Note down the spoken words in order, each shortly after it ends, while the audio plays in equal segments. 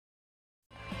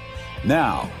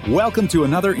Now, welcome to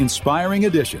another inspiring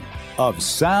edition of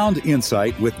Sound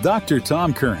Insight with Dr.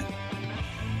 Tom Curran.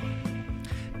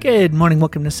 Good morning.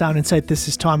 Welcome to Sound Insight. This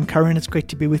is Tom Curran. It's great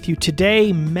to be with you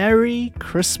today. Merry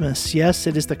Christmas. Yes,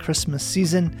 it is the Christmas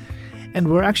season, and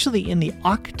we're actually in the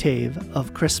octave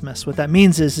of Christmas. What that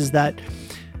means is that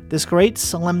this great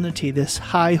solemnity, this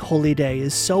high holy day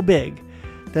is so big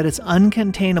that it's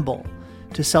uncontainable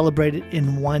to celebrate it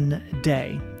in one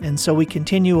day. And so we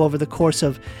continue over the course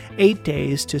of 8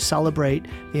 days to celebrate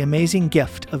the amazing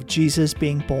gift of Jesus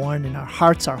being born in our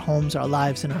hearts, our homes, our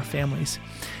lives, and our families.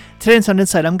 Today in Sound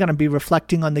Insight, I'm going to be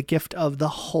reflecting on the gift of the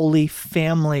Holy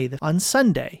Family on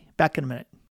Sunday. Back in a minute.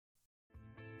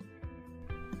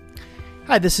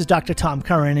 Hi, this is Dr. Tom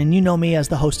Curran, and you know me as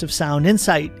the host of Sound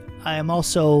Insight. I am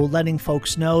also letting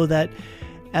folks know that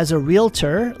as a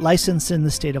realtor licensed in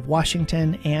the state of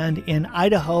Washington and in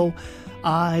Idaho,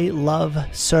 I love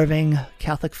serving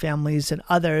Catholic families and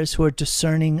others who are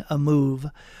discerning a move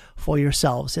for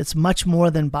yourselves. It's much more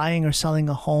than buying or selling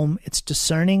a home. It's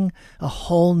discerning a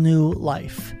whole new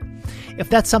life. If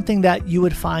that's something that you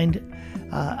would find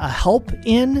a help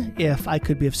in, if I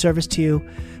could be of service to you,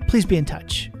 please be in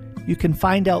touch. You can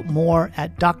find out more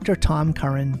at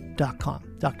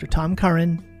drtomcurran.com.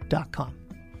 drtomcurran.com.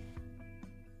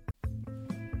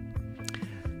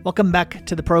 Welcome back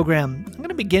to the program. I'm going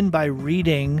to begin by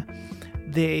reading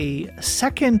the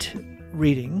second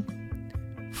reading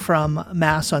from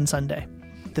Mass on Sunday,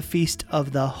 the Feast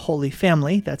of the Holy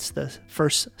Family. That's the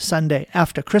first Sunday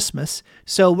after Christmas.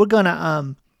 So we're going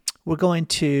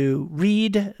to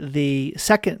read the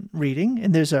second reading,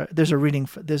 and there's a reason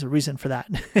for that.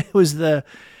 It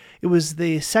was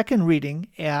the second reading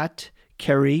at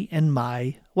Carrie and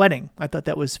my wedding. I thought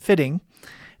that was fitting.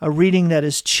 A reading that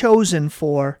is chosen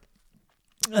for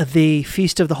the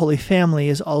Feast of the Holy Family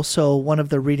is also one of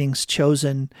the readings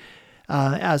chosen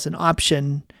as an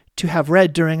option to have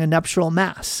read during a nuptial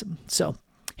Mass. So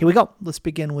here we go. Let's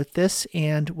begin with this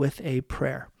and with a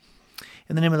prayer.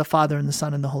 In the name of the Father, and the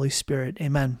Son, and the Holy Spirit.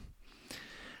 Amen.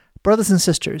 Brothers and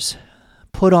sisters,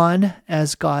 put on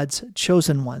as God's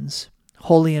chosen ones,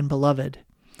 holy and beloved,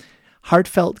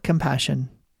 heartfelt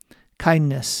compassion,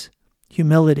 kindness,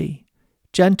 humility,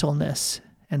 gentleness,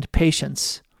 and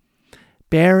patience,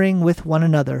 bearing with one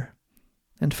another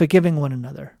and forgiving one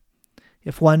another,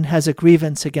 if one has a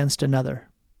grievance against another.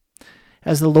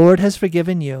 As the Lord has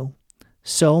forgiven you,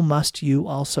 so must you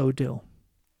also do.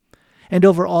 And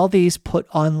over all these put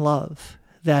on love,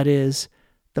 that is,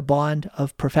 the bond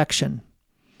of perfection.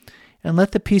 And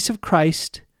let the peace of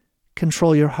Christ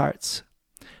control your hearts,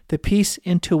 the peace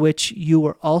into which you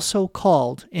were also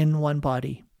called in one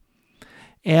body.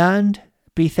 And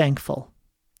be thankful.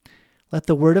 Let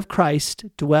the word of Christ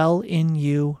dwell in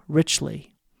you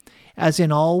richly, as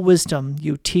in all wisdom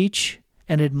you teach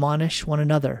and admonish one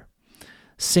another,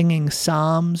 singing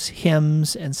psalms,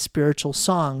 hymns, and spiritual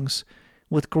songs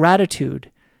with gratitude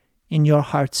in your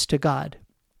hearts to God.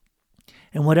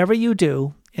 And whatever you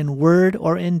do, in word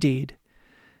or in deed,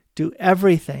 do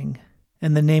everything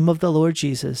in the name of the Lord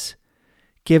Jesus,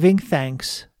 giving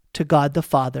thanks to God the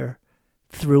Father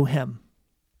through him.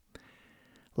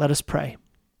 Let us pray.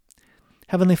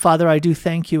 Heavenly Father, I do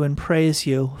thank you and praise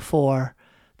you for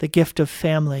the gift of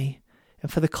family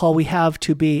and for the call we have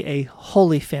to be a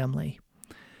holy family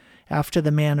after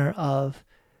the manner of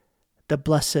the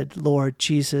blessed Lord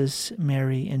Jesus,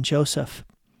 Mary, and Joseph.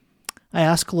 I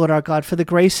ask, Lord our God, for the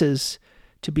graces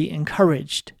to be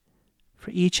encouraged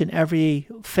for each and every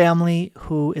family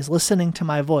who is listening to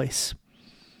my voice.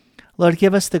 Lord,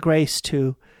 give us the grace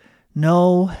to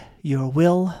know your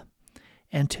will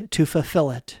and to fulfill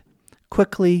it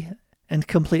quickly and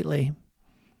completely.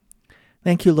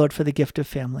 Thank you, Lord, for the gift of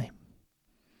family.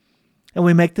 And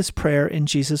we make this prayer in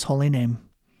Jesus' holy name.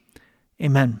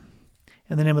 Amen.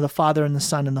 In the name of the Father, and the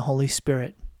Son, and the Holy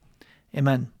Spirit.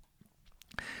 Amen.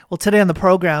 Well, today on the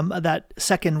program, that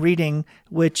second reading,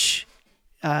 which,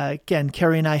 again,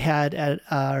 Carrie and I had at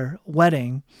our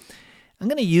wedding, I'm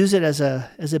going to use it as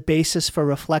a basis for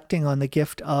reflecting on the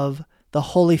gift of the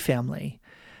Holy Family,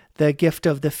 the gift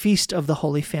of the Feast of the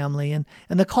Holy Family, and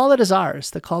the call that is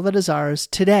ours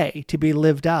today to be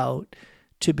lived out,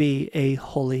 to be a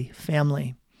holy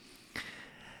family.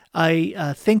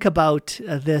 I think about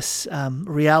this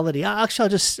reality.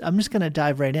 Actually, I'm just going to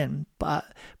dive right in.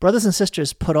 Brothers and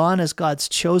sisters, put on as God's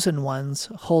chosen ones,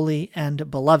 holy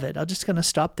and beloved. I'm just going to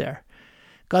stop there.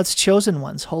 God's chosen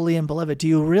ones, holy and beloved. Do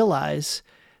you realize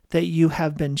that you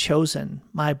have been chosen,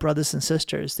 my brothers and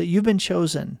sisters, that you've been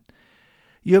chosen?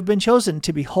 You have been chosen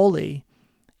to be holy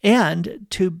and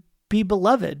to be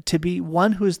beloved, to be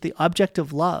one who is the object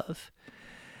of love.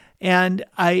 And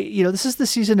this is the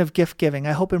season of gift giving.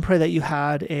 I hope and pray that you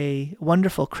had a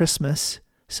wonderful Christmas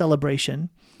celebration.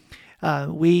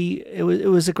 It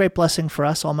was a great blessing for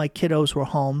us. All my kiddos were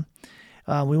home.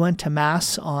 We went to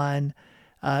Mass on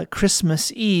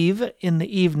Christmas Eve in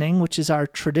the evening, which is our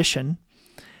tradition,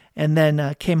 and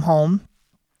then came home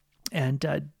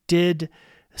and did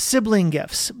sibling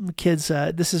gifts. Kids,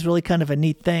 this is really kind of a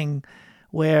neat thing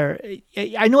where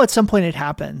I know at some point it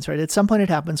happens, right? At some point it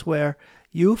happens where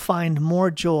you find more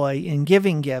joy in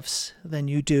giving gifts than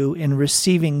you do in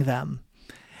receiving them.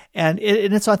 And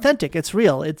it's authentic. It's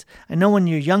real. I know when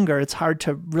you're younger, it's hard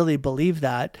to really believe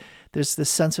that. There's this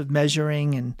sense of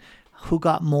measuring and who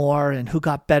got more and who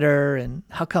got better and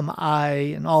how come I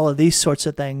and all of these sorts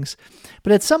of things.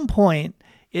 But at some point,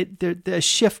 the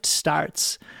shift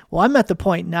starts. Well, I'm at the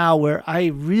point now where I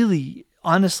really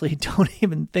honestly don't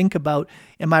even think about,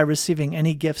 am I receiving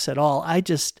any gifts at all? I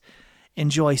just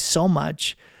enjoy so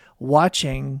much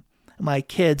watching my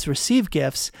kids receive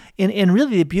gifts and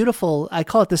really the beautiful, I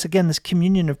call it this again, this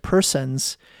communion of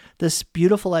persons, this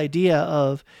beautiful idea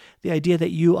of the idea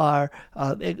that you are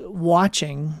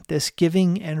watching this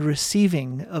giving and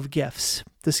receiving of gifts,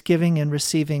 this giving and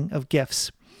receiving of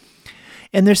gifts.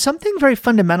 And there's something very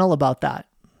fundamental about that.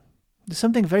 There's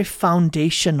something very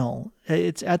foundational.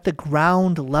 It's at the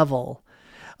ground level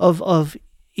of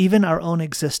even our own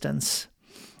existence.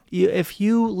 If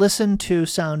you listen to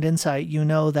Sound Insight, you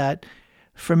know that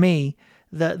for me,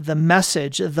 the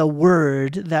message, the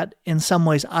word that in some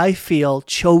ways I feel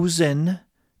chosen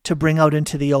to bring out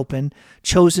into the open,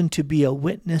 chosen to be a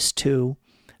witness to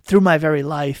through my very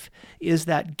life, is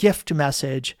that gift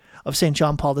message of St.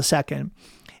 John Paul II.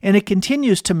 And it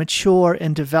continues to mature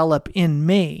and develop in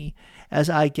me as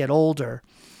I get older.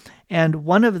 And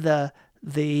one of the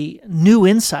new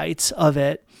insights of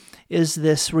it is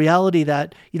this reality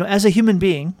that, as a human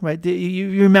being, right?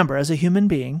 You remember, as a human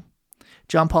being,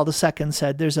 John Paul II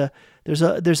said there's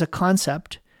a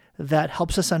concept that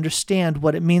helps us understand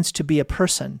what it means to be a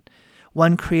person,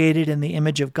 one created in the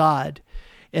image of God.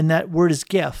 And that word is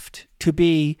gift. To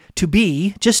be,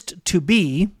 just to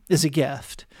be is a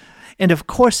gift. And of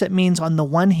course, it means on the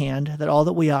one hand that all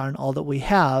that we are and all that we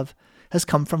have has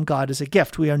come from God as a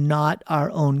gift. We are not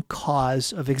our own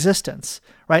cause of existence,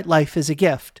 right? Life is a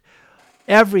gift.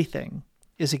 Everything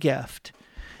is a gift.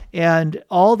 And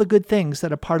all the good things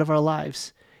that are part of our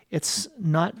lives, it's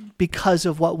not because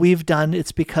of what we've done,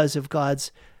 it's because of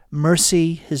God's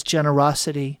mercy, His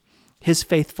generosity, His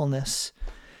faithfulness.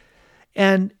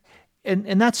 And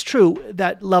that's true,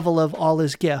 that level of all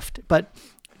is gift. But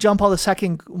John Paul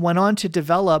II went on to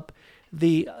develop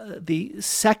the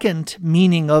second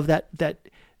meaning of that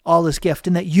all is gift,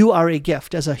 and that you are a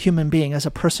gift as a human being, as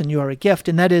a person, you are a gift.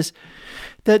 And that is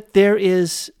that there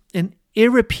is an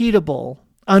irrepeatable,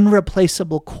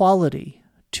 unreplaceable quality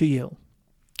to you,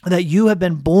 that you have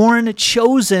been born,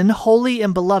 chosen, holy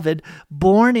and beloved,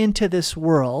 born into this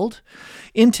world,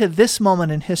 into this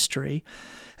moment in history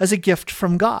as a gift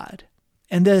from God.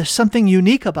 And there's something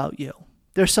unique about you.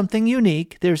 There's something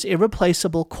unique. There's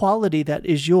irreplaceable quality that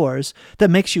is yours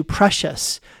that makes you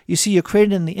precious. You see, you're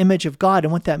created in the image of God.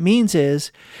 And what that means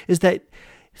is that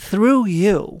through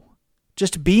you,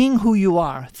 just being who you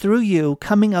are, through you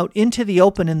coming out into the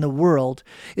open in the world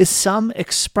is some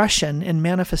expression and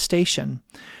manifestation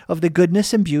of the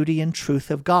goodness and beauty and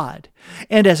truth of God.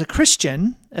 And as a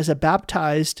Christian, as a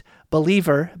baptized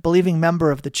believer, believing member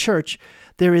of the church,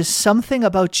 there is something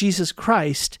about Jesus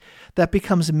Christ that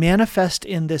becomes manifest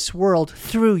in this world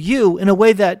through you in a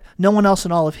way that no one else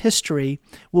in all of history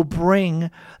will bring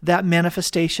that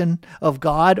manifestation of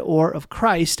God or of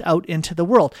Christ out into the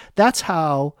world. That's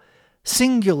how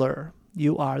singular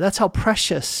you are. That's how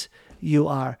precious you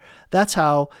are. That's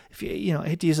how, if you I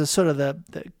hate to use a sort of the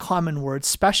common word,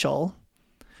 special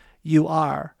you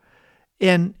are.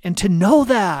 And to know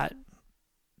that,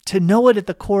 to know it at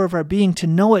the core of our being, to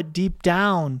know it deep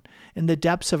down in the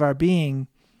depths of our being,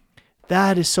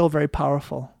 that is so very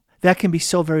powerful. That can be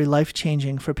so very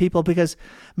life-changing for people, because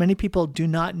many people do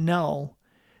not know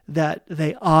that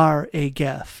they are a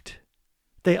gift.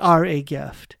 They are a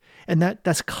gift. And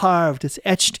that's carved, it's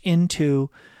etched into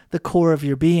the core of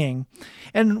your being.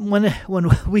 And when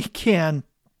we can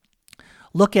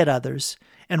look at others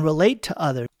and relate to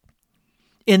others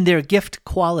in their gift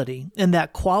quality, in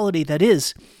that quality that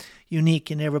is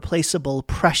unique and irreplaceable,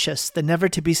 precious, the never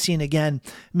to be seen again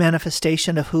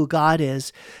manifestation of who God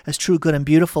is as true, good, and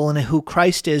beautiful, and who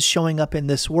Christ is showing up in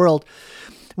this world,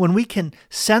 when we can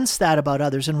sense that about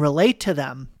others and relate to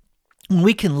them, when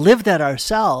we can live that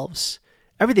ourselves,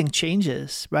 everything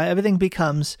changes, right? Everything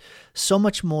becomes so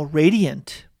much more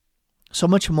radiant, so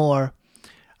much more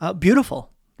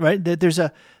beautiful, right?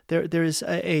 There is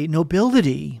a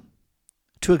nobility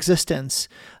to existence.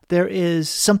 There is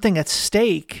something at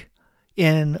stake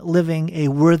in living a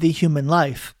worthy human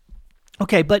life.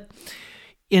 Okay, but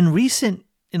in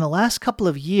the last couple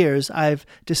of years, I've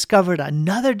discovered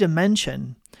another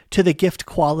dimension to the gift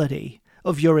quality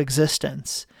of your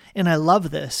existence. And I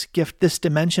love this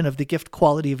dimension of the gift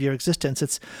quality of your existence.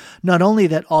 It's not only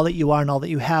that all that you are and all that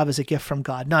you have is a gift from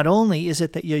God. Not only is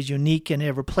it that you're unique and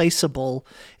irreplaceable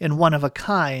and one of a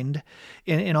kind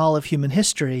in all of human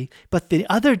history, but the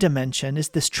other dimension is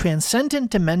this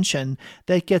transcendent dimension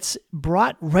that gets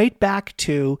brought right back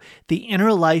to the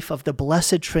inner life of the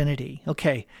Blessed Trinity.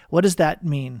 Okay, what does that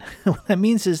mean? What that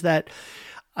means is that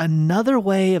another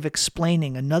way of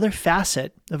explaining, another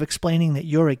facet of explaining that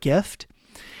you're a gift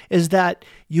is that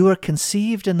you are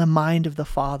conceived in the mind of the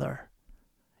Father,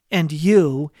 and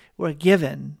you were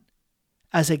given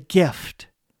as a gift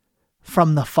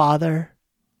from the Father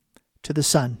to the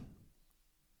Son.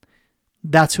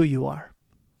 That's who you are.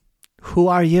 Who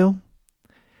are you?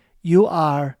 You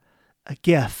are a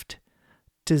gift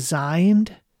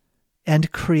designed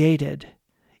and created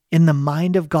in the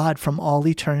mind of God from all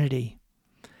eternity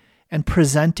and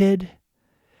presented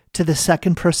to the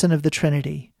second person of the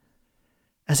Trinity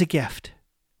as a gift.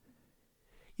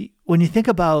 When you think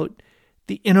about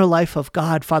the inner life of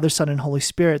God, Father, Son, and Holy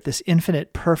Spirit, this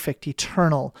infinite, perfect,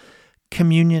 eternal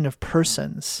communion of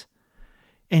persons,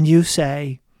 and you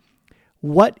say,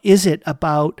 what is it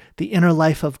about the inner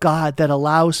life of God that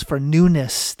allows for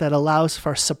newness, that allows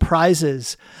for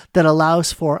surprises, that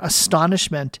allows for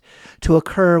astonishment to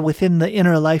occur within the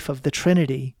inner life of the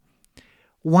Trinity?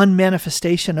 One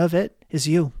manifestation of it is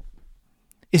you.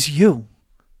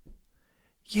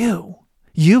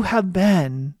 You have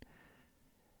been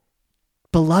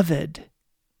beloved,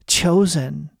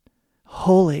 chosen,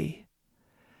 holy,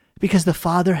 because the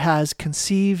Father has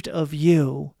conceived of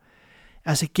you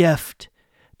as a gift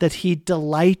that He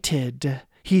delights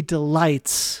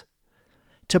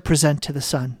to present to the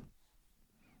Son.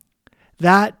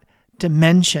 That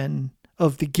dimension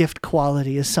of the gift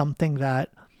quality is something that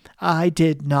I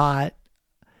did not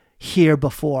hear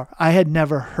before. I had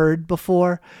never heard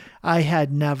before. I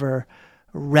had never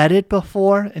read it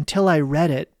before until I read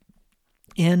it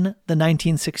in the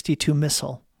 1962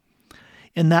 Missal.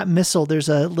 In that Missal, there's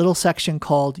a little section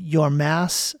called Your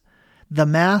Mass, the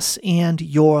Mass and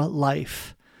Your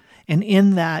Life. And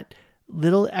in that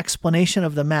little explanation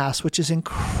of the Mass, which is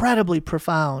incredibly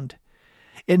profound,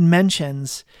 it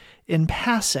mentions in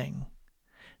passing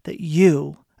that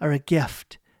you are a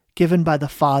gift given by the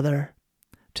Father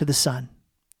to the Son.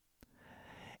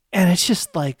 And it's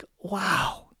just like,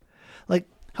 wow, like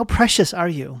how precious are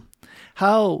you?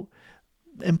 How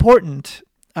important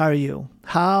are you?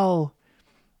 How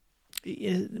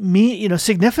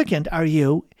significant are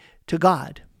you to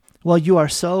God? Well, you are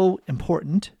so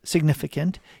important,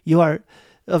 significant. You are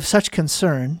of such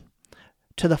concern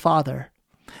to the Father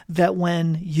that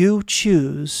when you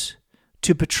choose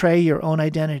to betray your own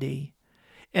identity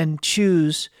and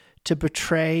choose to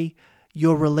betray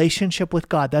your relationship with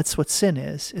God, that's what sin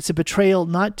is. It's a betrayal,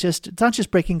 it's not just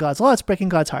breaking God's law, it's breaking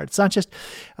God's heart. It's not just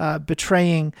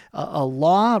betraying a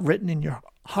law written in your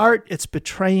heart, it's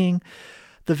betraying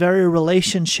the very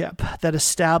relationship that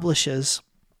establishes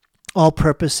all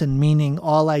purpose and meaning,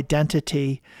 all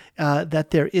identity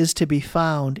that there is to be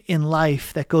found in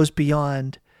life that goes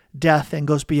beyond death and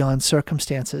goes beyond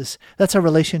circumstances. That's our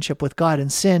relationship with God,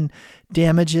 and sin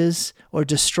damages or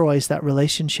destroys that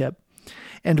relationship.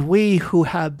 And we who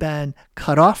have been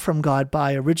cut off from God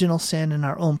by original sin and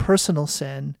our own personal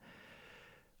sin,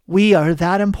 we are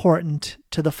that important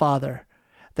to the Father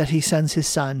that He sends His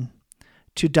Son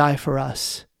to die for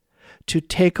us, to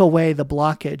take away the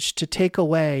blockage, to take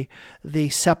away the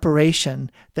separation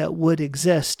that would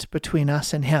exist between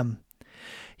us and Him.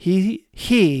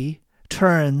 He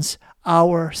turns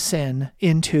our sin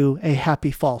into a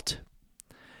happy fault.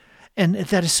 And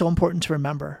that is so important to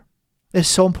remember. It's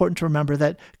so important to remember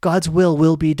that God's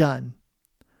will be done,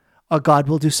 or God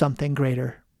will do something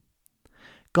greater.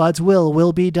 God's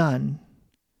will be done,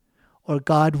 or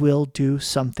God will do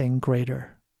something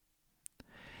greater.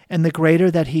 And the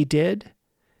greater that He did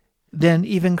than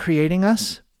even creating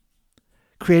us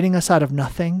out of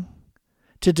nothing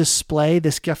to display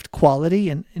this gift quality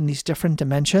in these different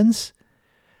dimensions,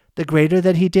 the greater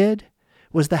that He did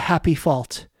was the happy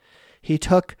fault. He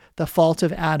took the fault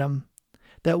of Adam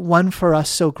that won for us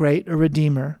so great a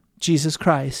Redeemer, Jesus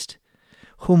Christ,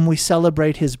 whom we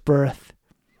celebrate His birth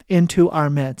into our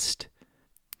midst.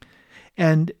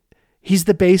 And He's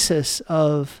the basis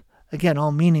of Again,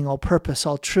 all meaning, all purpose,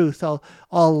 all truth,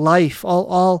 all life,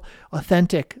 all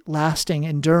authentic, lasting,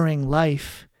 enduring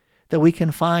life that we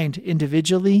can find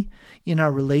individually, in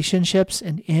our relationships,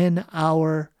 and in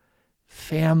our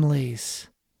families.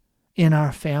 In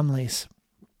our families.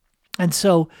 And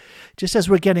so, just as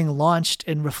we're getting launched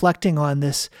and reflecting on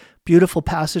this beautiful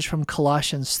passage from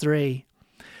Colossians 3,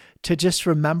 to just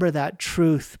remember that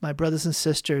truth, my brothers and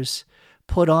sisters,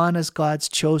 put on as God's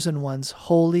chosen ones,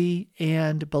 holy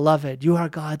and beloved. You are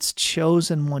God's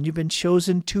chosen one. You've been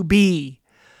chosen to be.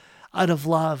 Out of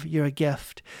love, you're a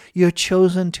gift. You're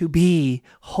chosen to be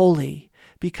holy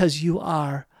because you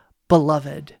are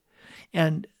beloved.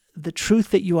 And the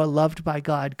truth that you are loved by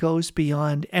God goes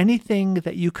beyond anything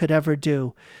that you could ever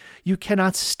do. You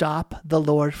cannot stop the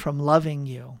Lord from loving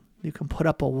you. You can put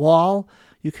up a wall.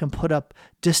 You can put up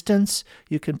distance.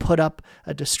 You can put up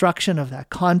a destruction of that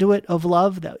conduit of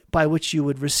love by which you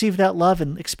would receive that love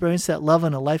and experience that love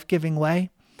in a life-giving way.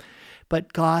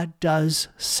 But God does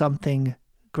something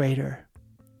greater.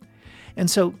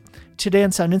 And so today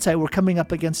on Sound Insight, we're coming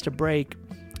up against a break.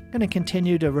 I'm going to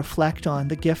continue to reflect on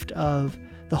the gift of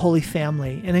the Holy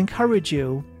Family and encourage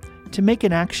you to make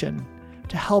an action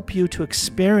to help you to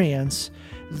experience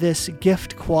this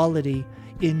gift quality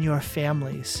in your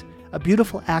families. A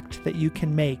beautiful act that you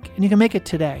can make, and you can make it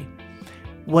today.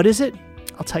 What is it?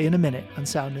 I'll tell you in a minute on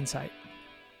Sound Insight.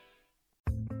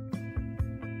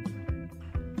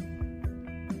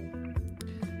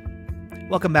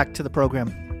 Welcome back to the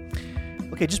program.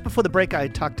 Okay, just before the break, I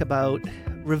talked about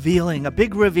revealing, a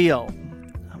big reveal.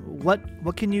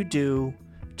 What can you do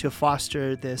to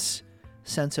foster this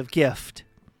sense of gift,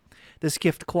 this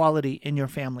gift quality in your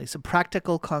families? A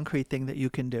practical, concrete thing that you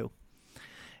can do.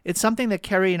 It's something that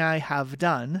Carrie and I have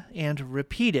done and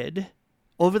repeated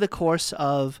over the course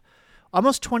of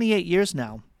almost 28 years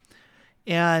now.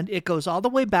 And it goes all the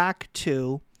way back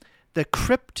to the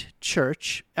crypt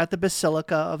church at the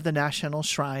Basilica of the National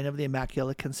Shrine of the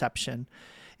Immaculate Conception.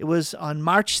 It was on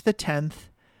March the 10th,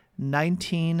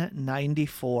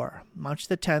 1994. March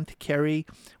the 10th, Carrie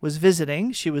was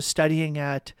visiting. She was studying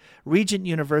at Regent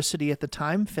University at the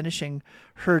time, finishing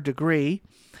her degree.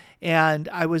 And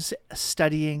I was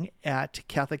studying at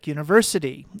Catholic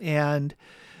University. And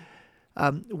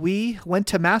we went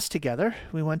to Mass together.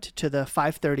 We went to the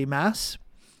 5:30 Mass.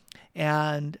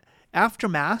 And after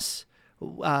Mass,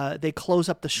 they close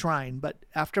up the shrine. But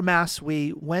after Mass,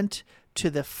 we went to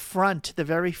the front, the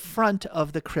very front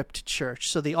of the crypt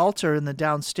church. So the altar in the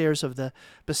downstairs of the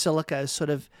basilica is sort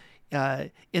of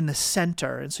in the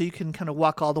center. And so you can kind of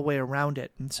walk all the way around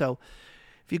it. And so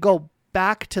if you go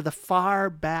back to the far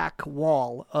back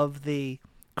wall of the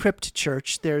crypt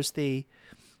church, there's the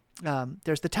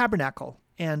tabernacle.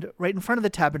 And right in front of the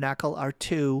tabernacle are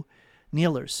two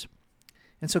kneelers.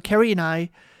 And so Carrie and I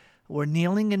were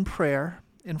kneeling in prayer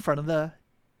in front of the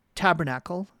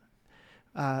tabernacle,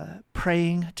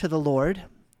 praying to the Lord.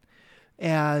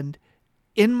 And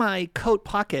in my coat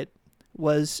pocket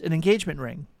was an engagement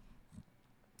ring.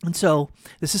 And so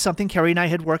this is something Carrie and I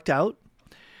had worked out,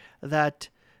 that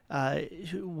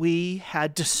we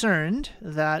had discerned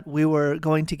that we were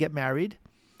going to get married.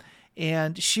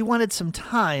 And she wanted some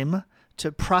time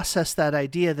to process that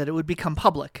idea that it would become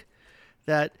public,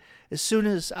 that as soon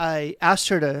as I asked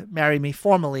her to marry me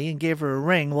formally and gave her a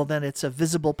ring, well, then it's a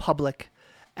visible public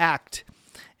act.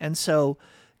 And so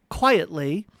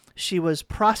quietly, she was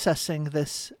processing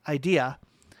this idea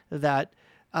that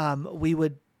we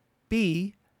would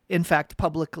be, in fact,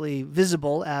 publicly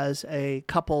visible as a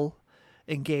couple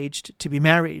engaged to be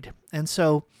married. And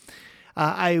so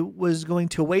I was going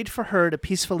to wait for her to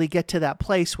peacefully get to that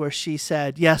place where she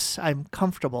said, yes, I'm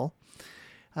comfortable,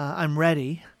 I'm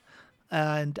ready.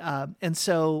 And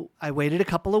so I waited a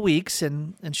couple of weeks,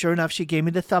 and sure enough, she gave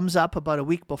me the thumbs up about a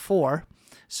week before.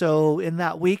 So in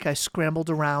that week, I scrambled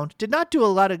around, did not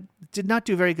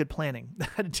do very good planning.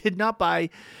 Did not buy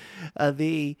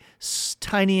the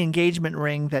tiny engagement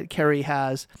ring that Carrie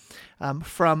has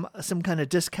from some kind of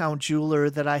discount jeweler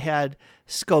that I had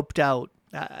scoped out.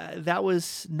 That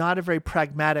was not a very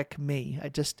pragmatic me. I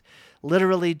just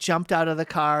literally jumped out of the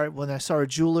car when I saw a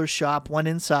jeweler's shop, went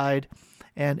inside,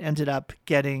 and ended up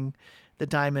getting the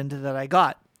diamond that I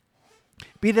got.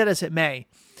 Be that as it may.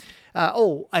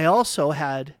 I also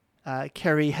had,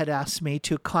 Carrie had asked me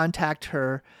to contact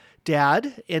her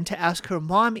dad and to ask her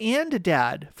mom and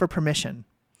dad for permission.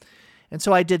 And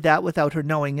so I did that without her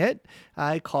knowing it.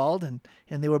 I called and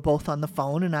they were both on the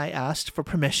phone, and I asked for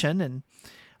permission, and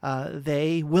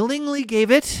they willingly gave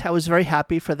it. I was very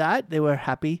happy for that. They were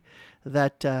happy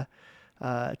that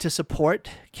to support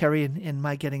Carrie in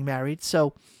my getting married.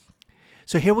 So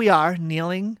here we are,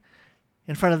 kneeling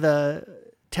in front of the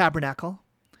tabernacle.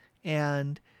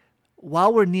 And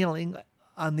while we're kneeling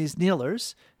on these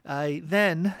kneelers, I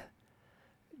then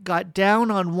got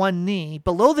down on one knee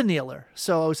below the kneeler.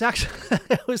 So it was actually,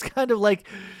 it was kind of like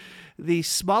the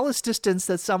smallest distance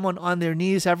that someone on their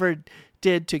knees ever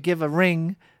did to give a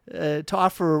ring, to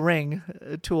offer a ring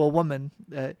to a woman.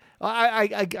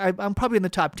 I'm probably in the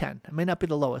top 10. I may not be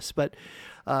the lowest, but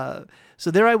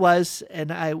so there I was,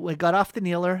 and I got off the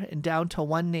kneeler and down to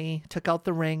one knee, took out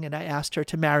the ring, and I asked her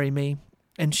to marry me,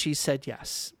 and she said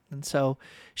yes. And so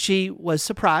she was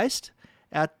surprised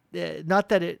at, not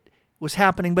that it was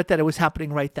happening, but that it was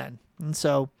happening right then. And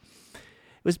so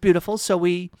it was beautiful. So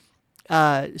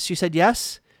she said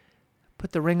yes,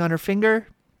 put the ring on her finger.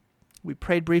 We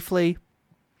prayed briefly.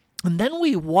 And then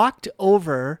we walked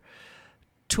over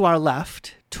to our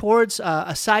left towards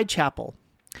a side chapel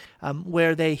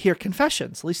where they hear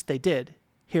confessions. At least they did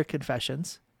hear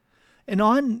confessions. And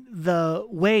on the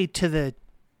way to the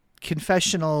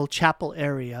confessional chapel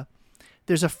area,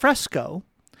 there's a fresco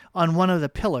on one of the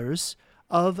pillars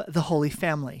of the Holy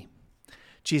Family,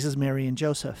 Jesus, Mary, and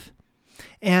Joseph.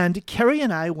 And Carrie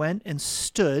and I went and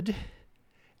stood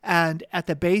and at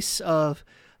the base of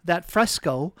that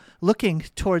fresco, looking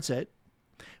towards it,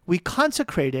 we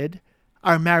consecrated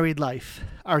our married life,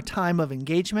 our time of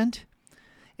engagement,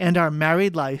 and our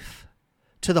married life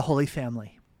to the Holy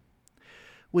Family.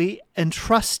 We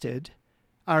entrusted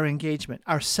our engagement,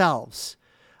 ourselves,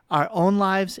 our own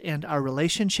lives and our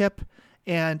relationship,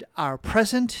 and our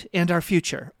present and our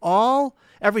future,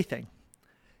 everything,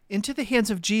 into the hands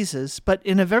of Jesus, but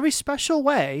in a very special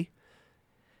way,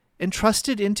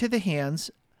 entrusted into the hands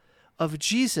of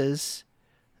Jesus,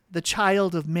 the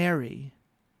child of Mary,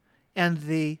 and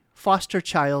the foster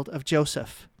child of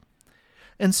Joseph.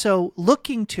 And so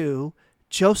looking to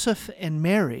Joseph and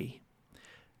Mary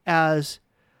as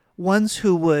ones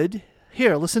who would,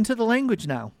 here, listen to the language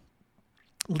now,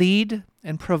 lead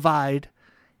and provide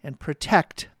and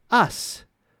protect us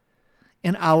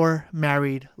in our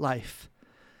married life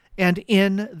and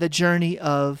in the journey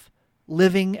of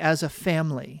living as a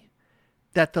family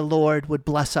that the Lord would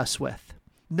bless us with.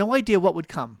 No idea what would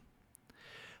come,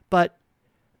 but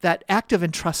that act of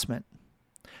entrustment,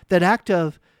 that act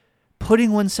of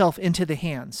putting oneself into the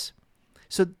hands.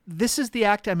 So this is the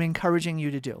act I'm encouraging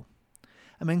you to do.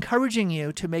 I'm encouraging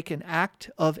you to make an act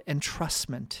of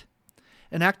entrustment,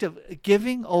 an act of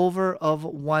giving over of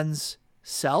one's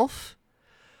self,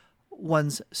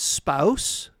 one's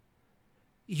spouse,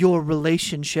 your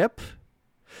relationship,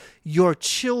 your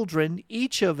children,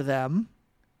 each of them,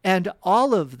 and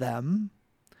all of them,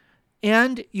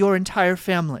 and your entire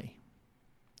family.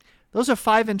 Those are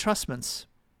 5 entrustments.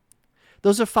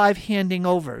 Those are 5 handing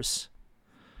overs.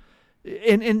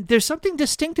 And there's something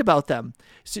distinct about them.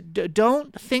 So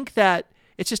don't think that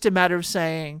it's just a matter of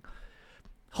saying,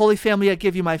 Holy Family, I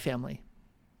give you my family,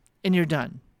 and you're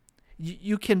done.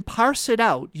 You can parse it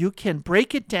out. You can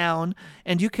break it down,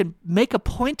 and you can make a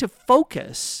point of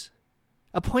focus,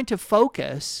 a point of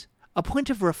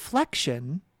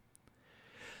reflection,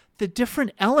 the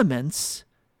different elements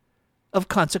of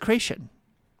consecration.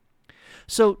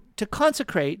 So to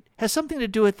consecrate has something to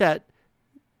do with that,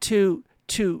 to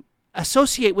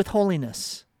associate with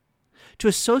holiness, to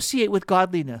associate with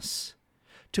godliness.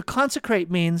 To consecrate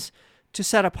means to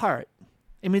set apart.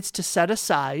 It means to set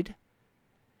aside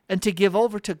and to give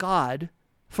over to God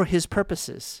for his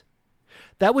purposes.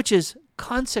 That which is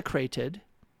consecrated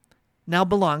now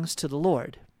belongs to the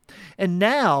Lord, and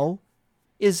now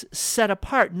is set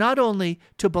apart not only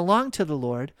to belong to the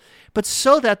Lord, but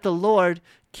so that the Lord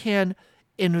can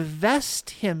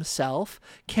invest himself,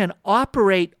 can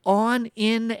operate on,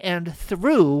 in, and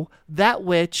through that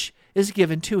which is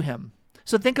given to him.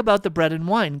 So think about the bread and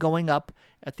wine going up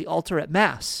at the altar at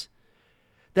Mass.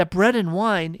 That bread and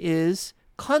wine is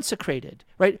consecrated,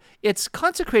 right? It's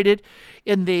consecrated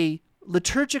in the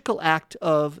liturgical act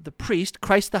of the priest,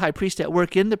 Christ the high priest at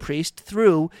work in the priest,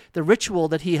 through the ritual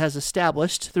that he has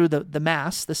established, through the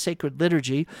Mass, the sacred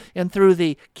liturgy, and through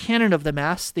the canon of the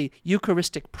Mass, the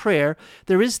Eucharistic prayer.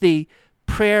 There is the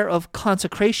prayer of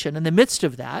consecration in the midst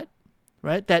of that,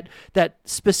 right? That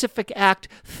specific act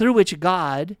through which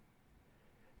God,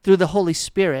 through the Holy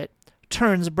Spirit,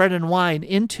 turns bread and wine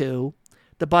into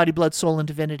the body, blood, soul, and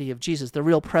divinity of Jesus, the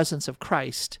real presence of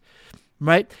Christ,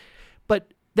 right?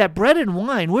 But that bread and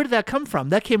wine, where did that come from?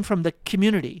 That came from the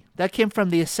community. That came from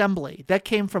the assembly. That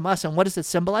came from us. And what does it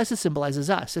symbolize? It symbolizes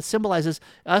us. It symbolizes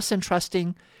us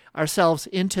entrusting ourselves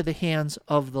into the hands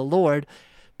of the Lord,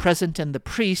 present in the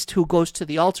priest who goes to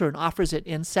the altar and offers it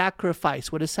in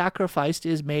sacrifice. What is sacrificed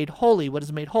is made holy. What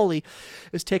is made holy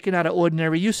is taken out of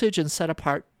ordinary usage and set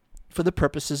apart for the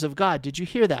purposes of God. Did you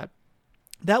hear that?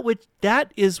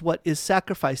 That is what is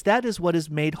sacrificed. That is what is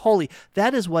made holy.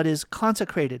 That is what is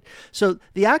consecrated. So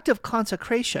the act of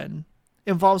consecration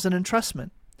involves an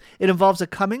entrustment. It involves a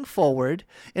coming forward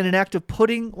in an act of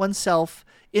putting oneself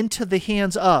into the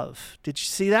hands of. Did you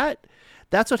see that?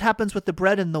 That's what happens with the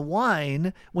bread and the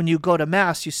wine when you go to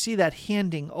Mass. You see that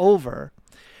handing over.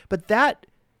 But that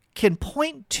can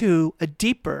point to a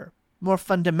deeper, more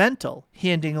fundamental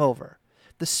handing over.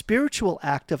 The spiritual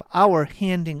act of our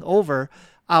handing over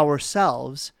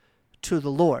ourselves to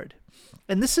the Lord.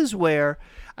 And this is where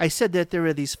I said that there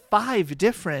are these 5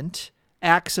 different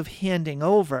acts of handing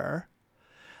over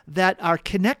that are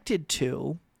connected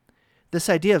to this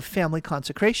idea of family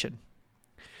consecration.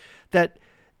 That,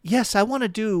 yes, I want to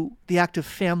do the act of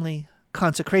family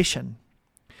consecration.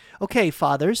 Okay,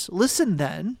 fathers, listen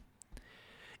then.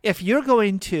 If you're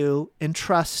going to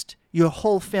entrust your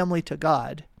whole family to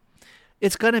God,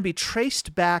 it's going to be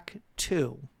traced back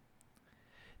to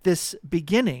this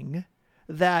beginning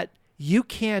that you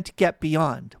can't get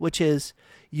beyond, which is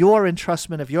your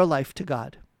entrustment of your life to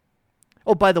God.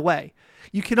 Oh, by the way,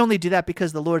 you can only do that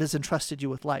because the Lord has entrusted you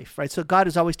with life, right? So God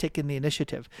has always taken the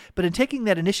initiative. But in taking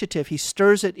that initiative, he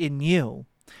stirs it in you,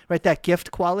 right? That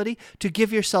gift quality to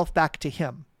give yourself back to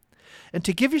him. And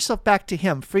to give yourself back to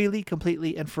him freely,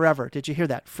 completely, and forever. Did you hear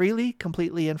that? Freely,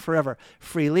 completely, and forever.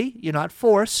 Freely, you're not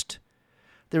forced.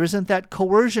 There isn't that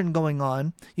coercion going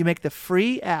on. You make the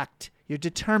free act. You're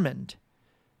determined.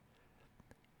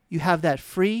 You have that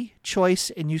free choice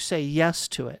and you say yes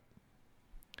to it.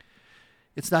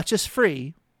 It's not just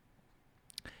free.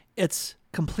 It's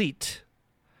complete.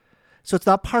 So it's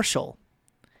not partial.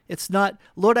 It's not,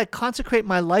 Lord, I consecrate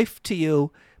my life to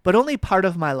you, but only part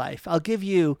of my life. I'll give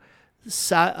you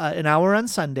an hour on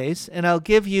Sundays, and I'll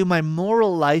give you my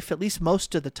moral life, at least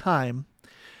most of the time,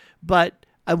 but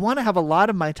I want to have a lot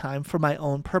of my time for my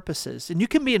own purposes. And you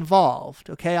can be involved,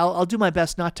 okay? I'll do my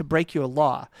best not to break your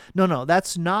law. No,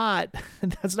 that's not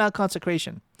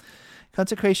consecration.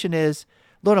 Consecration is,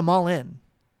 Lord, I'm all in.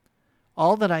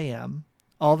 All that I am,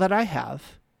 all that I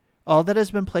have, all that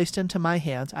has been placed into my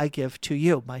hands, I give to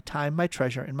you, my time, my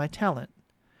treasure, and my talent.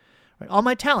 Right? All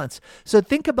my talents. So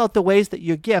think about the ways that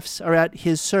your gifts are at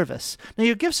his service. Now,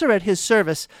 your gifts are at his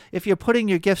service if you're putting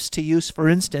your gifts to use, for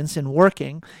instance, in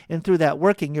working, and through that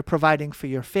working, you're providing for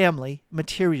your family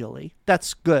materially.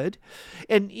 That's good.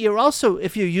 And you're also,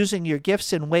 if you're using your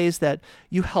gifts in ways that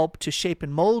you help to shape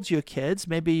and mold your kids,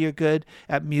 maybe you're good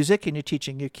at music and you're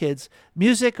teaching your kids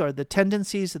music or the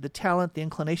tendencies of the talent, the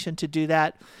inclination to do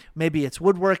that. Maybe it's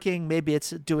woodworking, maybe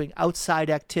it's doing outside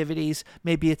activities,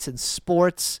 maybe it's in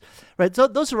sports, right? So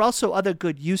those are also other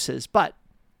good uses. But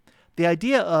the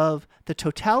idea of the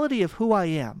totality of who I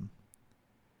am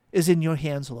is in your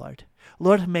hands, Lord.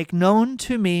 Lord, make known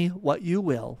to me what you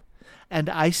will, and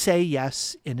I say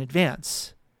yes in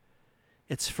advance.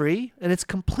 It's free and it's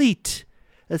complete.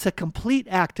 It's a complete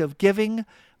act of giving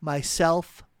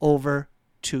myself over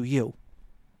to you.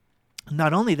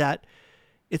 Not only that,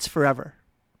 it's forever.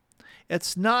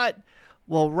 It's not,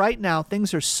 well, right now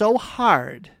things are so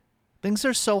hard. Things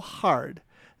are so hard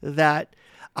that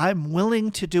I'm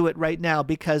willing to do it right now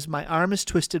because my arm is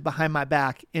twisted behind my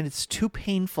back and it's too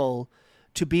painful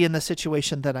to be in the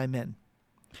situation that I'm in.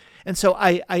 And so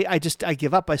I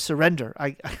give up. I surrender.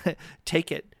 I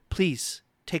take it. Please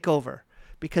take over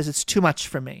because it's too much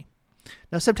for me.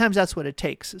 Now, sometimes that's what it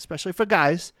takes, especially for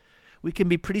guys. We can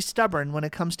be pretty stubborn when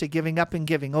it comes to giving up and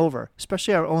giving over,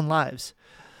 especially our own lives.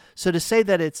 So to say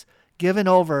that it's given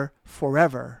over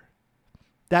forever,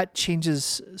 that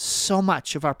changes so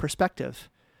much of our perspective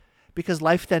because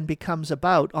life then becomes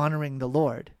about honoring the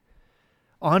Lord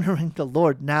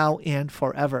now and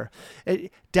forever.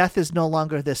 Death is no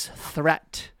longer this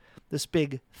threat, this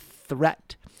big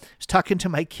threat. I was talking to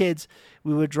my kids.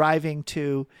 We were driving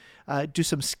to do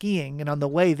some skiing, and on the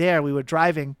way there, we were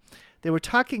driving. They were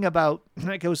talking about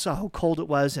how cold it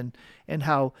was and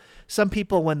how some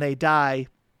people, when they die,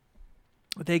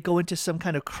 they go into some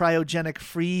kind of cryogenic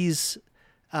freeze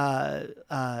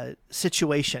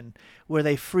situation where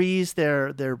they freeze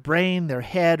their brain, their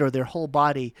head, or their whole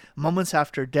body moments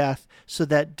after death so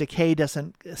that decay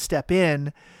doesn't step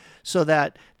in, so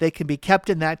that they can be kept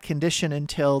in that condition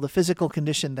until the physical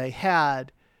condition they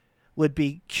had would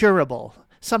be curable,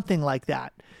 something like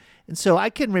that. And so I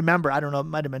can remember, I don't know, it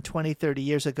might have been 20, 30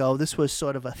 years ago, this was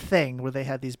sort of a thing where they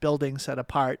had these buildings set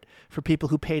apart for people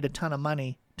who paid a ton of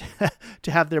money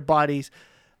to have their bodies.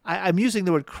 I'm using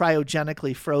the word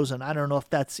cryogenically frozen. I don't know if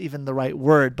that's even the right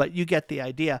word, but you get the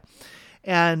idea.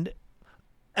 And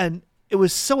it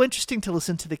was so interesting to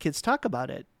listen to the kids talk about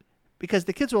it because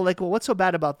the kids were like, well, what's so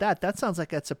bad about that? That sounds like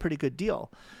that's a pretty good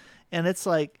deal. And it's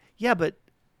like, yeah, but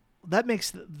that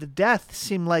makes the death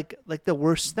seem like the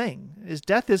worst thing.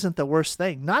 Death isn't the worst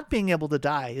thing. Not being able to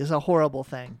die is a horrible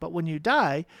thing. But when you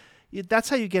die, that's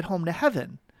how you get home to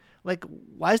heaven. Like,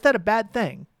 why is that a bad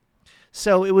thing?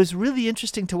 So it was really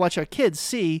interesting to watch our kids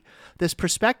see this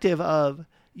perspective of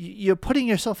you're putting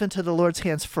yourself into the Lord's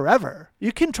hands forever.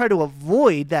 You can try to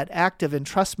avoid that act of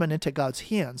entrustment into God's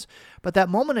hands, but that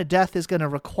moment of death is going to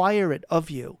require it of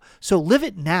you. So live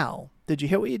it now. Did you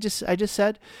hear what I just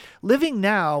said? Living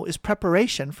now is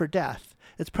preparation for death.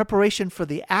 It's preparation for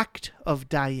the act of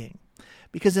dying.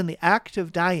 Because in the act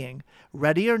of dying,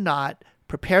 ready or not,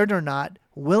 prepared or not,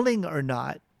 willing or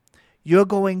not, you're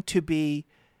going to be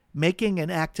making an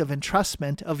act of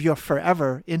entrustment of your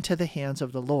forever into the hands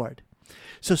of the Lord.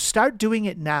 So start doing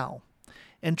it now.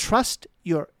 Entrust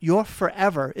your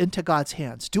forever into God's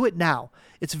hands. Do it now.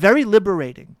 It's very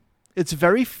liberating. It's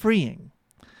very freeing.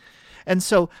 And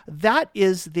so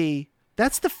that's the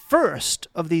first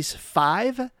of these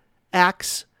 5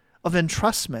 acts of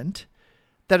entrustment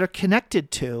that are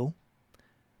connected to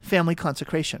family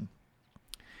consecration.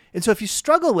 And so if you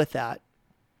struggle with that,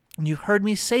 and you've heard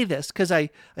me say this, because I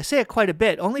say it quite a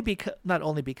bit, not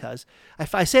only because,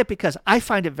 I say it because I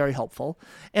find it very helpful,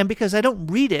 and because I don't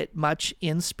read it much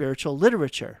in spiritual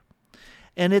literature.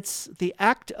 And it's the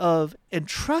act of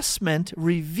entrustment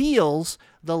reveals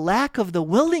the lack of the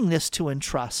willingness to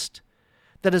entrust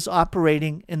that is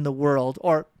operating in the world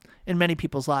or in many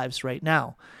people's lives right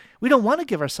now. We don't want to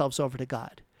give ourselves over to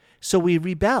God. So we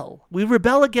rebel. We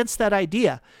rebel against that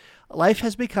idea. Life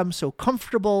has become so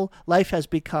comfortable. Life has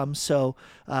become so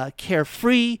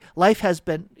carefree. Life has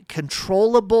been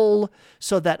controllable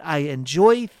so that I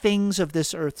enjoy things of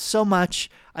this earth so much.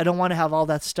 I don't want to have all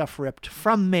that stuff ripped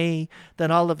from me.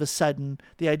 Then all of a sudden,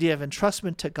 the idea of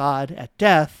entrustment to God at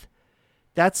death,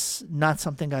 that's not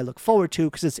something I look forward to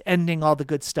because it's ending all the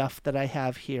good stuff that I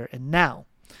have here and now.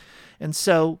 And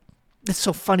so it's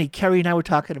so funny. Carrie and I were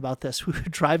talking about this. We were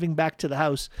driving back to the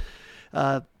house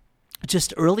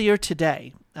just earlier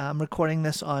today. I'm recording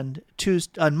this on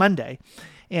Monday,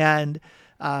 and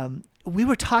we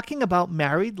were talking about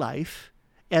married life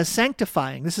as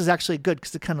sanctifying. This is actually good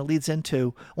because it kind of leads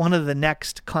into one of the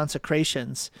next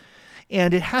consecrations,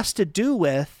 and it has to do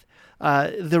with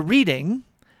the reading.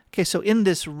 Okay, so in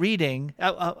this reading,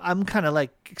 I'm kind of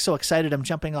like so excited. I'm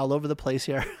jumping all over the place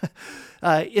here.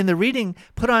 In the reading,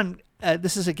 put on.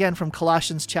 This is again from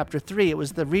Colossians chapter 3. It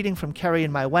was the reading from Carrie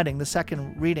and my wedding, the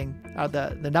second reading,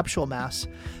 the nuptial mass.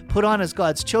 Put on as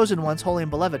God's chosen ones, holy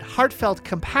and beloved, heartfelt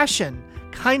compassion,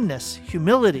 kindness,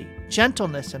 humility,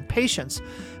 gentleness, and patience,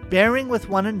 bearing with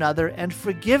one another and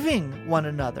forgiving one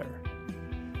another.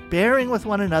 Bearing with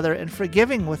one another and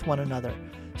forgiving with one another.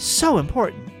 So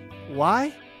important.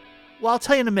 Why? Well, I'll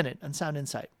tell you in a minute on Sound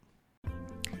Insight.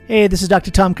 Hey, this is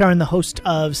Dr. Tom Curran, the host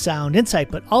of Sound Insight,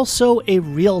 but also a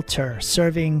realtor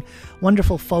serving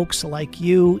wonderful folks like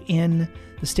you in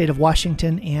the state of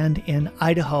Washington and in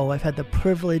Idaho. I've had the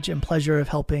privilege and pleasure of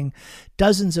helping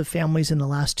dozens of families in the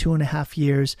last 2.5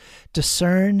 years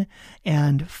discern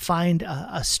and find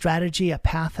a strategy, a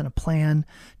path, and a plan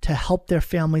to help their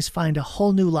families find a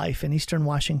whole new life in eastern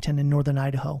Washington and northern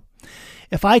Idaho.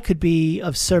 If I could be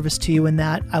of service to you in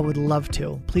that, I would love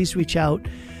to. Please reach out.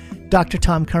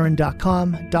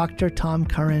 drtomcurran.com,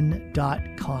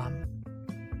 drtomcurran.com.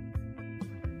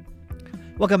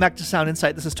 Welcome back to Sound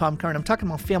Insight. This is Tom Curran. I'm talking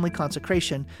about family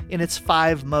consecration in its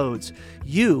 5 modes.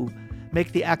 You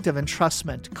make the act of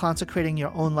entrustment, consecrating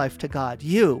your own life to God.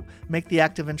 You make the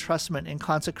act of entrustment and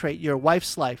consecrate your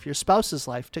wife's life, your spouse's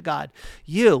life to God.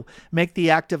 You make the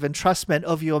act of entrustment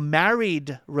of your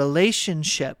married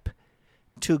relationship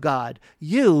to God.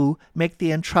 You make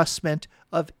the entrustment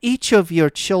of each of your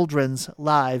children's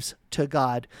lives to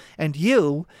God. And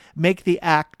you make the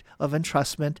act of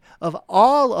entrustment of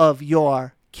all of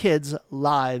your kids'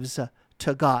 lives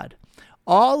to God.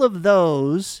 All of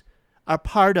those are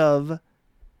part of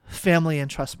family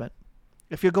entrustment.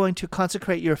 If you're going to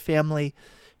consecrate your family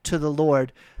to the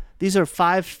Lord, these are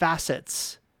 5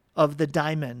 facets of the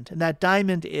diamond. And that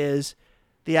diamond is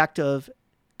the act of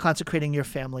consecrating your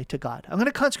family to God. I'm going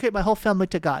to consecrate my whole family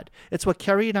to God. It's what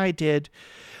Carrie and I did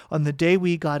on the day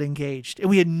we got engaged.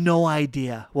 And we had no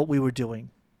idea what we were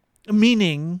doing.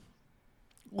 Meaning,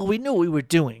 well, we knew what we were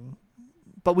doing,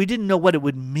 but we didn't know what it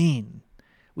would mean.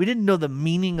 We didn't know the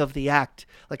meaning of the act,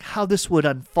 like how this would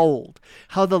unfold,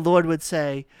 how the Lord would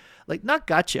say, like, not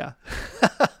gotcha,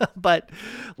 but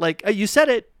like, you said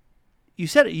it,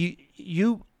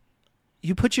 you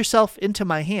put yourself into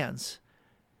my hands.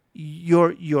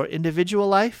 Your individual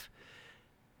life,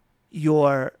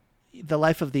 the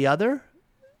life of the other,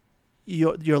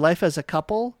 your life as a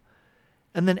couple,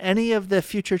 and then any of the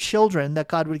future children that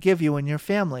God would give you in your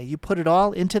family. You put it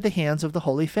all into the hands of the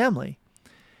Holy Family.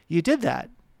 You did that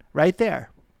right there.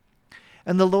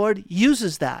 And the Lord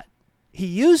uses that. He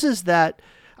uses that.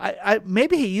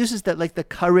 Maybe he uses that like the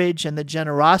courage and the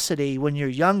generosity when you're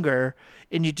younger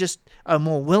and you just are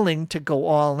more willing to go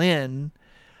all in.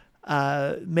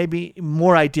 Maybe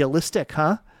more idealistic,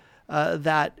 huh?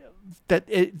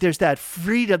 There's that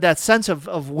freedom, that sense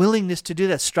of willingness to do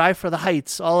that, strive for the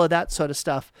heights, all of that sort of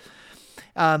stuff.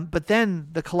 But then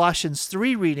the Colossians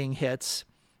 3 reading hits,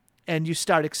 and you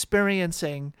start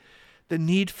experiencing the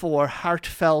need for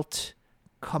heartfelt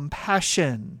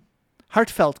compassion.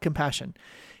 Heartfelt compassion.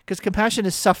 Because compassion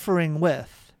is suffering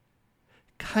with.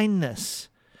 Kindness.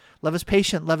 Love is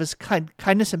patient. Love is kind.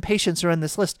 Kindness and patience are in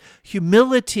this list.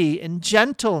 Humility and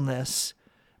gentleness.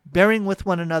 Bearing with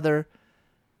one another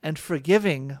and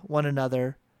forgiving one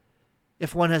another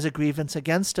if one has a grievance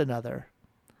against another.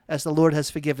 As the Lord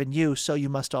has forgiven you, so you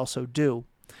must also do.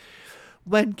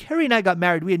 When Carrie and I got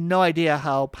married, we had no idea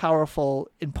how powerful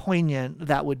and poignant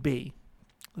that would be.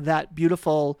 That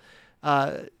beautiful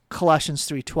Colossians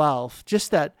 3:12,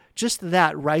 just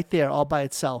that right there all by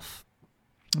itself.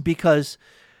 Because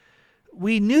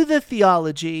we knew the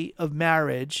theology of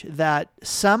marriage that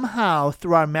somehow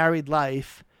through our married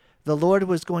life, the Lord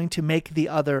was going to make the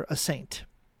other a saint.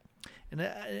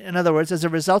 In other words, as a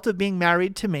result of being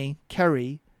married to me,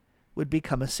 Carrie would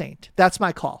become a saint. That's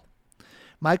my call.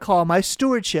 My call, my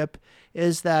stewardship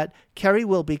is that Carrie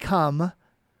will become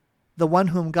the one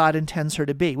whom God intends her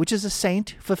to be, which is a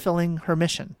saint fulfilling her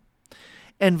mission.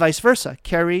 And vice versa.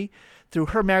 Carrie, through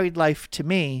her married life to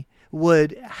me,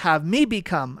 would have me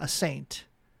become a saint,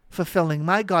 fulfilling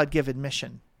my God-given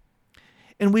mission.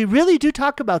 And we really do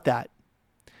talk about that.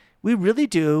 We really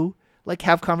do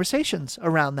have conversations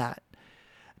around that.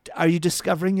 Are you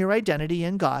discovering your identity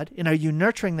in God? And are you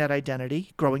nurturing that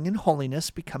identity, growing in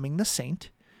holiness, becoming the saint?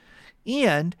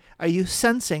 And are you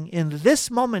sensing in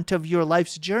this moment of your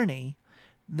life's journey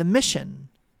the mission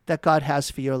that God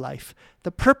has for your life,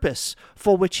 the purpose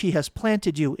for which he has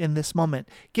planted you in this moment,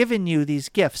 given you these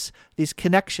gifts, these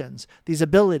connections, these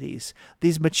abilities,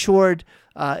 these matured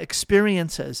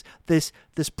experiences, this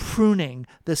pruning,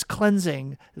 this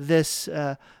cleansing, this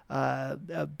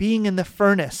being in the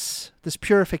furnace, this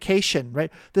purification,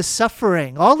 right? This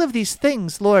suffering, all of these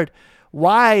things, Lord,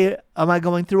 why am I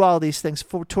going through all these things?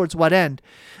 Towards what end?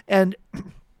 And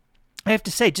I have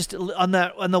to say, just on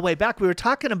the way back, we were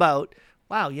talking about,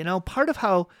 wow, part of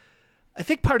how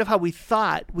we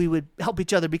thought we would help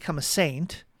each other become a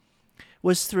saint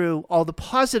was through all the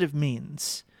positive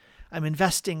means. I'm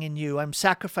investing in you. I'm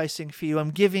sacrificing for you.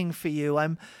 I'm giving for you.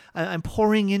 I'm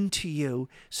pouring into you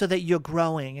so that you're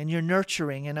growing and you're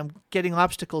nurturing, and I'm getting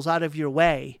obstacles out of your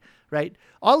way, right?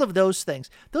 All of those things.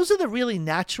 Those are the really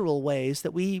natural ways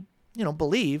that we,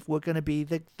 believe we're going to be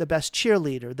the best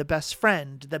cheerleader, the best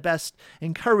friend, the best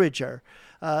encourager,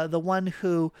 the one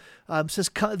who says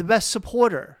the best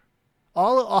supporter.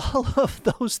 All of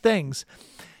those things.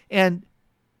 And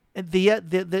the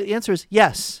answer is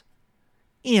yes.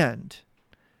 And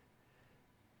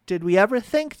did we ever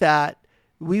think that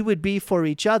we would be for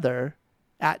each other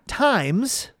at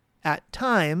times the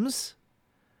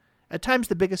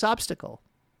biggest obstacle?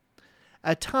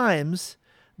 At times,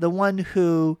 the one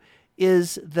who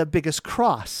is the biggest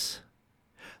cross,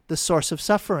 the source of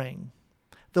suffering,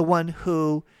 the one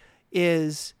who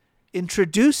is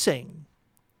introducing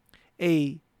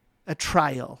a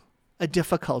trial, a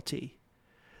difficulty,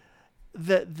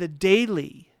 the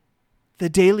daily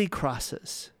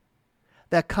crosses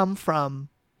that come from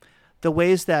the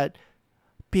ways that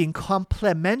being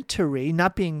complementary,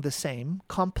 not being the same,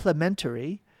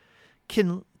 complementary,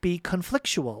 can be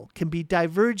conflictual, can be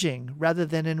diverging rather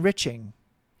than enriching,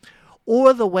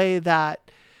 or the way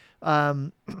that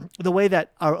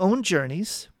our own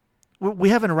journeys, we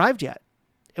haven't arrived yet.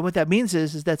 And what that means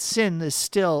is that sin is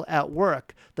still at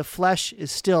work. The flesh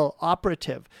is still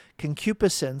operative.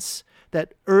 Concupiscence,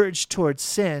 that urge towards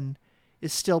sin,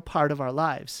 is still part of our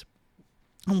lives.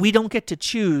 And we don't get to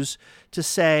choose to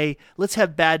say, let's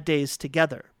have bad days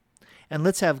together and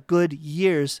let's have good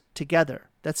years together.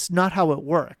 That's not how it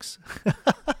works.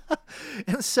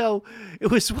 And so it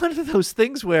was one of those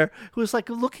things where it was like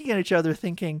looking at each other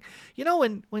thinking,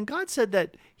 when God said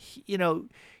that,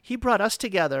 he brought us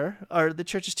together, or the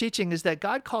church's teaching is that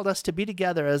God called us to be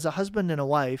together as a husband and a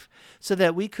wife so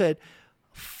that we could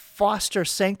foster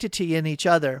sanctity in each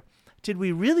other. Did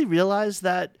we really realize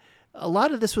that a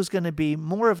lot of this was going to be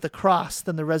more of the cross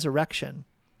than the resurrection?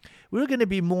 We were going to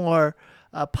be more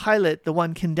Pilate, the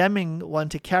one condemning one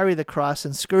to carry the cross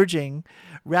and scourging,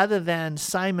 rather than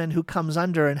Simon who comes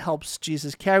under and helps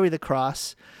Jesus carry the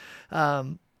cross,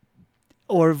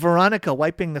 or Veronica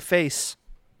wiping the face.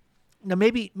 Now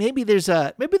maybe there's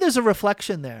a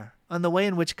reflection there on the way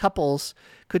in which couples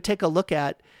could take a look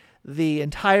at the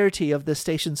entirety of the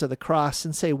Stations of the Cross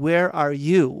and say, where are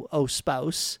you, O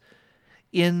spouse,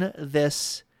 in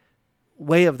this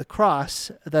way of the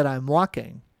cross that I'm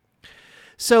walking?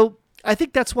 So I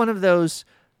think that's one of those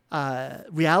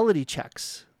reality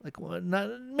checks, like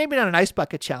maybe not an ice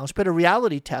bucket challenge, but a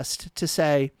reality test to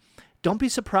say, don't be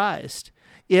surprised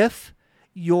if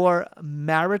your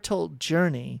marital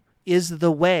journey is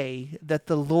the way that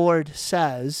the Lord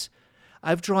says,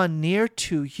 I've drawn near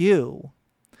to you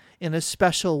in a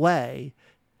special way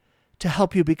to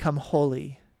help you become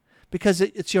holy. Because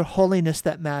it's your holiness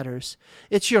that matters.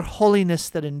 It's your holiness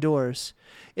that endures.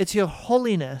 It's your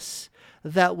holiness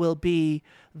that will be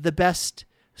the best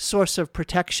source of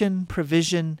protection,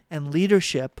 provision, and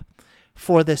leadership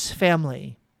for this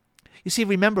family. You see,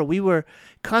 remember, we were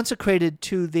consecrated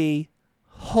to the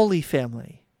Holy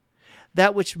Family,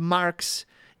 that which marks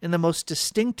in the most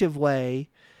distinctive way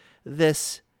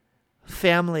this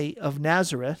family of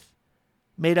Nazareth,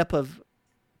 made up of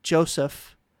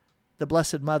Joseph, the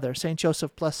Blessed Mother, Saint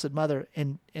Joseph, Blessed Mother,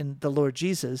 and the Lord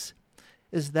Jesus,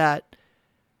 is that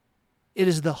it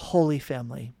is the Holy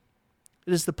Family.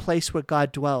 It is the place where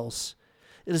God dwells.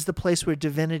 It is the place where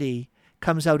divinity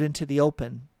comes out into the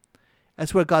open.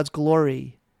 That's where God's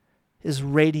glory is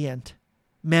radiant,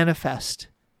 manifest,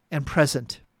 and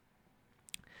present.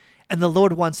 And the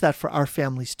Lord wants that for our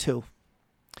families too.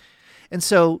 And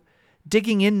so,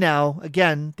 digging in now,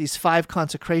 again, these 5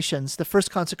 consecrations. The first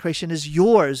consecration is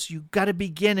yours. You've got to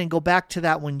begin and go back to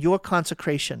that one, your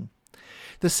consecration.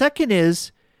 The second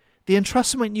is the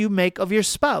entrustment you make of your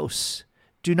spouse.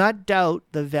 Do not doubt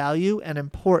the value and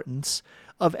importance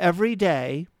of every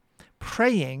day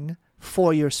praying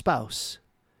for your spouse.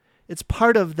 It's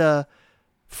part of the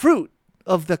fruit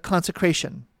of the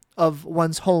consecration of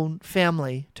one's whole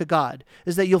family to God,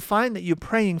 is that you'll find that you're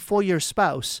praying for your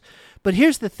spouse. But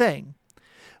here's the thing.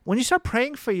 When you start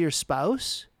praying for your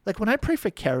spouse, like when I pray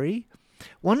for Carrie,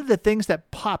 one of the things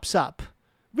that pops up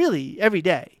really every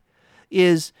day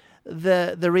is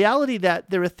the reality that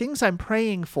there are things I'm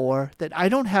praying for that I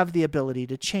don't have the ability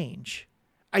to change.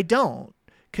 I don't.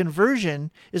 Conversion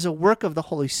is a work of the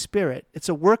Holy Spirit. It's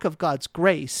a work of God's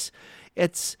grace.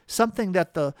 It's something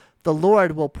that the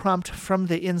Lord will prompt from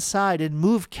the inside and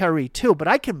move Carrie to. But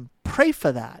I can pray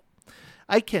for that.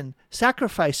 I can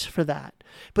sacrifice for that.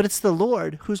 But it's the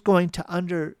Lord who's going to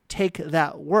undertake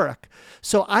that work.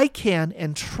 So I can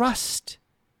entrust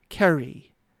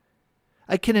Carrie.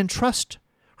 I can entrust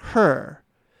her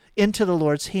into the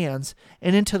Lord's hands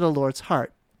and into the Lord's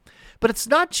heart. But it's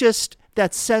not just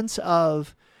that sense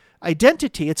of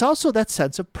identity. It's also that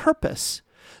sense of purpose.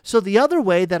 So the other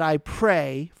way that I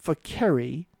pray for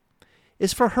Carrie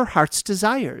is for her heart's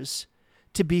desires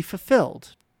to be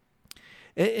fulfilled.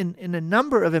 In a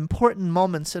number of important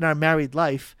moments in our married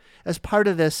life, as part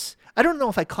of this, I don't know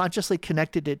if I consciously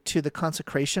connected it to the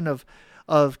consecration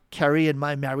of Carrie and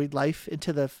my married life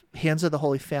into the hands of the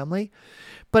Holy Family,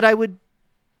 but I would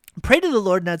pray to the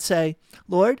Lord and I'd say,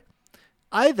 Lord,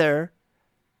 either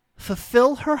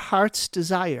fulfill her heart's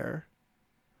desire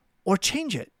or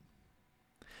change it.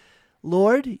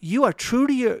 Lord, you are true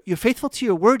to you're faithful to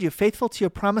your word, you're faithful to your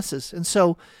promises. And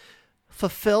so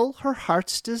fulfill her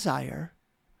heart's desire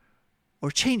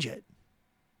or change it.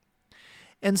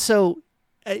 And so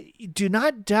do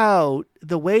not doubt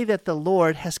the way that the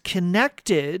Lord has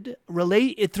connected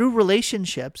through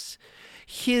relationships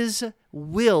his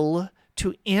will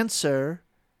to answer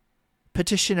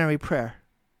petitionary prayer.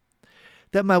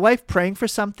 That my wife praying for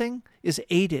something is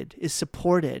aided, is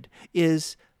supported,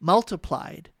 is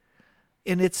multiplied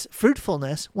in its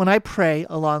fruitfulness when I pray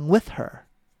along with her.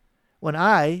 When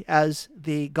I, as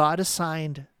the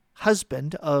God-assigned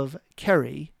husband of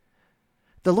Carrie,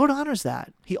 the Lord honors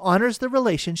that. He honors the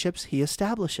relationships he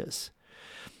establishes.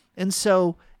 And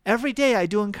so every day I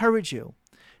do encourage you,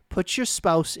 put your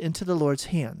spouse into the Lord's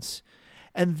hands.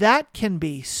 And that can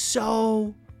be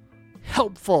so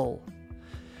helpful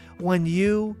when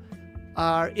you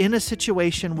are in a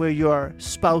situation where your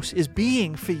spouse is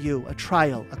being for you a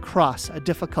trial, a cross, a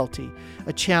difficulty,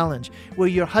 a challenge, where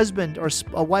your husband or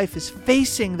a wife is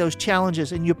facing those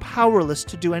challenges and you're powerless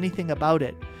to do anything about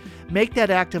it. Make that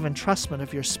act of entrustment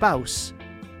of your spouse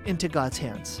into God's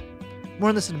hands. More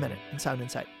on this in a minute in Sound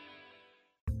Insight.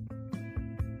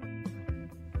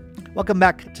 Welcome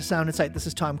back to Sound Insight. This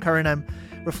is Tom Curran. I'm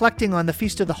reflecting on the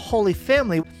Feast of the Holy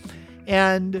Family.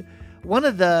 And One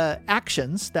of the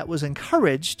actions that was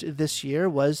encouraged this year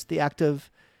was the act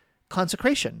of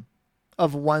consecration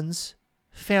of one's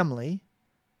family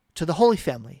to the Holy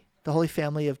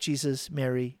Family of Jesus,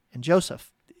 Mary, and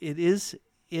Joseph. It is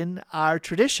in our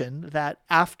tradition that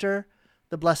after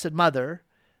the Blessed Mother,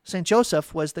 St.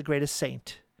 Joseph was the greatest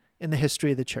saint in the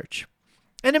history of the church.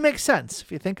 And it makes sense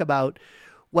if you think about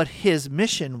what his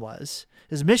mission was.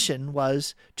 His mission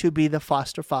was to be the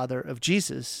foster father of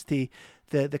Jesus, the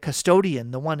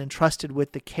custodian, the one entrusted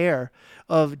with the care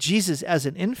of Jesus as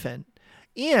an infant,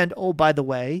 and, oh, by the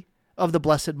way, of the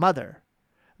Blessed Mother,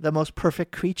 the most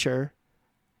perfect creature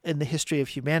in the history of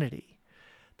humanity.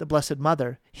 The Blessed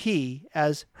Mother, he,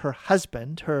 as her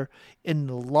husband, her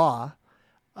in-law,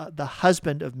 the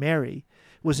husband of Mary,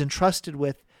 was entrusted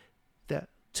with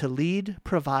to lead,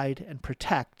 provide, and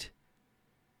protect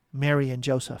Mary and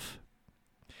Joseph.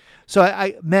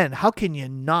 So, men, how can you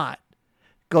not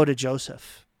go to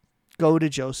Joseph? Go to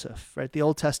Joseph, right? The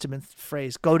Old Testament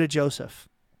phrase, go to Joseph,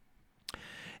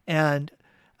 and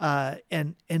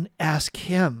ask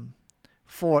him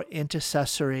for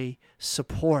intercessory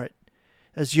support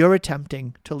as you're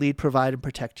attempting to lead, provide, and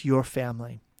protect your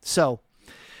family. So,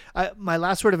 my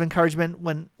last word of encouragement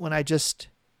when I just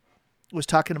was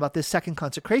talking about this second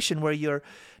consecration, where you're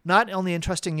not only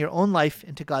entrusting your own life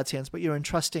into God's hands, but you're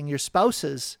entrusting your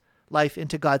spouse's life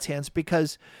into God's hands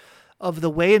because of the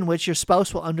way in which your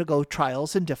spouse will undergo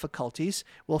trials and difficulties,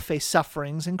 will face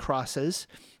sufferings and crosses,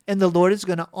 and the Lord is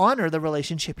going to honor the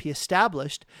relationship he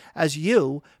established as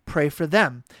you pray for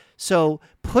them. So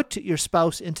put your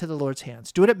spouse into the Lord's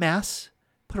hands. Do it at Mass.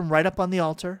 Put him right up on the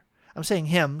altar. I'm saying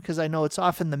him because I know it's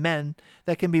often the men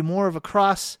that can be more of a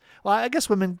cross. Well, I guess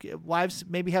wives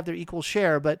maybe have their equal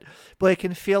share, but it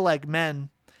can feel like men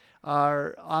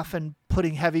are often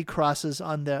putting heavy crosses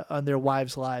on their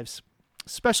wives' lives,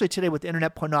 especially today with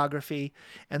internet pornography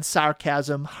and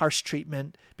sarcasm, harsh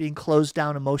treatment, being closed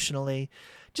down emotionally,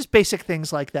 just basic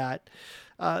things like that.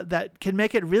 That can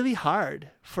make it really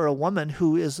hard for a woman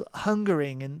who is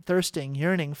hungering and thirsting,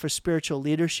 yearning for spiritual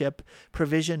leadership,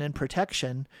 provision, and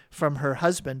protection from her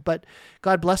husband. But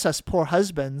God bless us, poor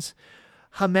husbands.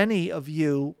 How many of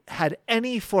you had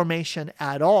any formation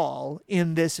at all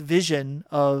in this vision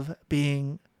of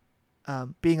being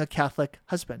a Catholic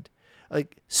husband?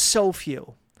 Like so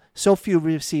few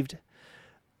received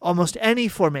almost any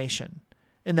formation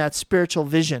in that spiritual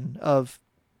vision of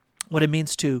what it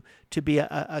means to be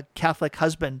a Catholic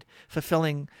husband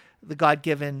fulfilling the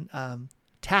God-given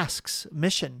tasks,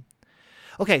 mission.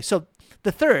 Okay, so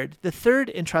the third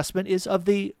entrustment is of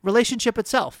the relationship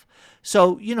itself.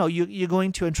 So, you're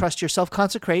going to entrust yourself,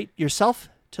 consecrate yourself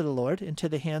to the Lord into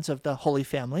the hands of the Holy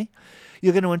Family.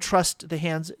 You're going to entrust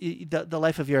the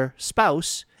life of your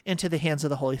spouse into the hands of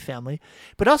the Holy Family,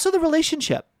 but also the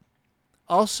relationship.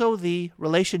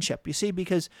 You see,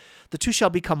 because the two shall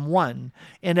become one.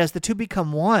 And as the two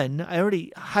become one, I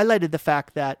already highlighted the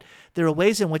fact that there are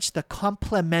ways in which the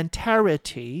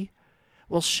complementarity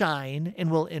will shine and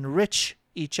will enrich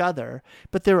each other.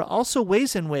 But there are also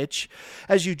ways in which,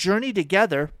 as you journey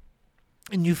together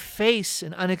and you face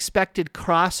an unexpected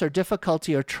cross or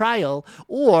difficulty or trial,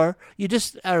 or you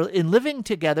just are in living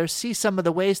together, see some of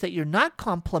the ways that you're not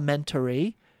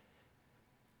complementary,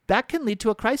 that can lead to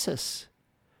a crisis.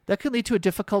 That can lead to a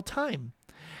difficult time.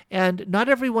 And not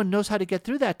everyone knows how to get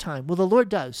through that time. Well, the Lord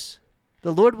does.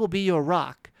 The Lord will be your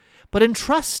rock. But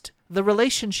entrust the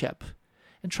relationship.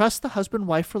 Entrust the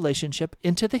husband-wife relationship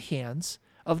into the hands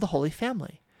of the Holy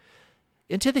Family.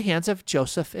 Into the hands of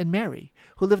Joseph and Mary,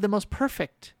 who live the most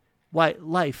perfect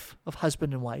life of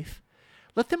husband and wife.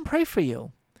 Let them pray for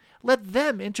you. Let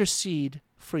them intercede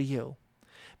for you.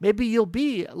 Maybe you'll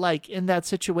be like in that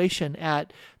situation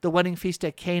at the wedding feast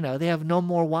at Cana. They have no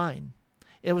more wine.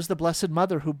 It was the Blessed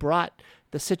Mother who brought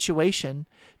the situation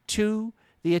to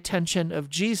the attention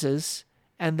of Jesus,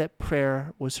 and that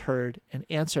prayer was heard and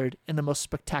answered in the most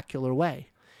spectacular way.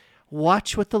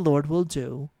 Watch what the Lord will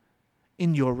do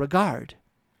in your regard.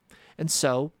 And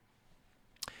so,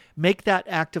 make that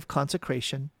act of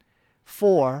consecration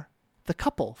for the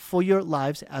couple, for your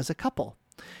lives as a couple.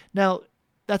 Now,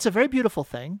 that's a very beautiful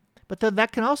thing, but then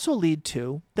that can also lead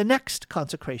to the next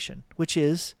consecration, which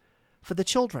is for the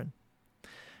children.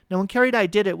 Now, when Carrie and I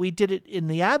did it, we did it in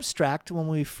the abstract when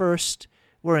we first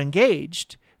were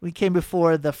engaged. We came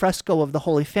before the fresco of the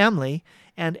Holy Family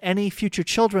and any future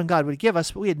children God would give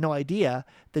us, but we had no idea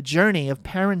the journey of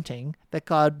parenting that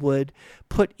God would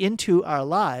put into our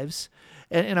lives.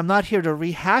 And I'm not here to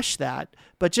rehash that,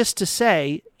 but just to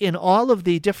say, in all of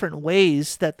the different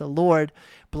ways that the Lord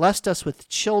blessed us with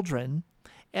children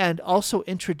and also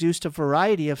introduced a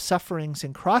variety of sufferings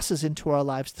and crosses into our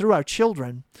lives through our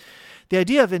children, the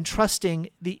idea of entrusting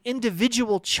the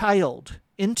individual child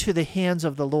into the hands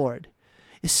of the Lord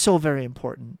is so very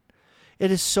important.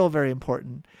 It is so very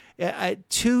important.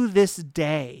 To this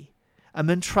day, I'm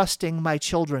entrusting my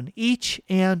children, each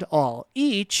and all,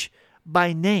 each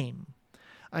by name.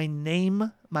 I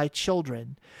name my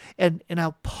children, and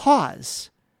I'll pause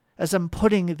as I'm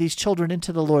putting these children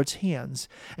into the Lord's hands,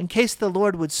 in case the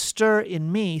Lord would stir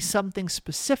in me something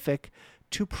specific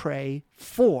to pray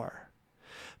for.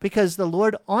 Because the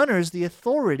Lord honors the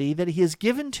authority that he has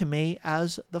given to me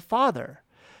as the father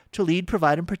to lead,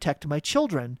 provide, and protect my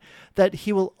children, that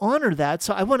he will honor that.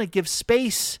 So I want to give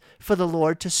space for the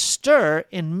Lord to stir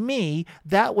in me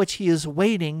that which he is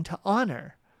waiting to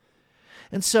honor.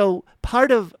 And so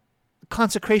part of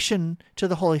consecration to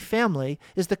the Holy Family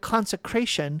is the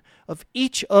consecration of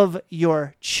each of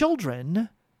your children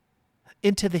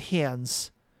into the hands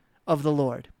of the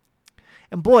Lord.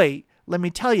 And boy, let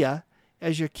me tell you,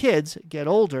 as your kids get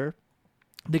older,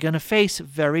 they're going to face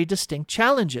very distinct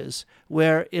challenges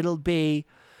where it'll be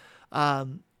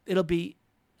again,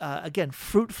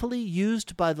 fruitfully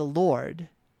used by the Lord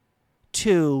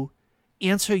to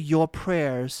answer your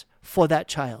prayers for that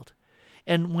child.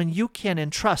 And when you can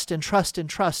entrust,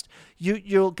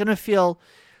 you're going to feel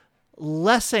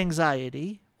less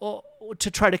anxiety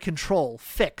to try to control,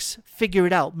 figure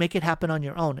it out, make it happen on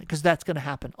your own, because that's going to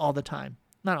happen all the time.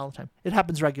 Not all the time. It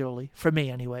happens regularly, for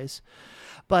me anyways.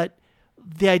 But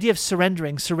the idea of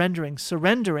surrendering,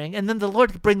 and then the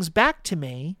Lord brings back to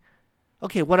me,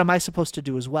 okay, what am I supposed to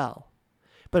do as well?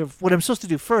 But what I'm supposed to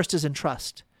do first is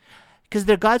entrust, because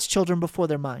they're God's children before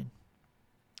they're mine.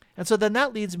 And so then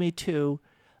that leads me to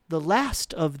the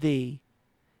last of the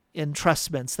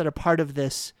entrustments that are part of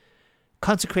this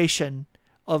consecration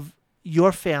of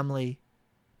your family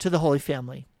to the Holy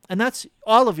Family. And that's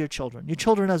all of your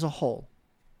children as a whole.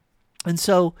 And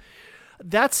so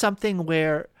that's something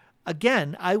where,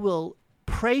 again, I will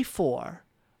pray for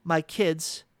my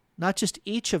kids, not just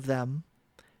each of them,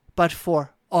 but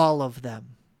for all of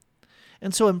them.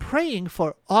 And so in praying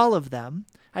for all of them,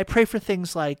 I pray for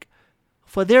things like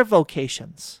for their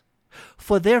vocations,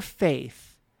 for their faith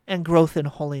and growth in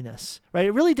holiness, right?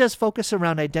 It really does focus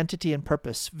around identity and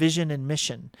purpose, vision and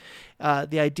mission.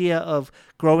 The idea of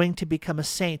growing to become a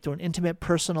saint through an intimate,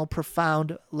 personal,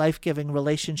 profound, life-giving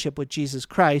relationship with Jesus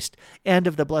Christ and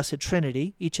of the Blessed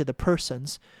Trinity, each of the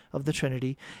persons of the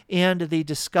Trinity, and the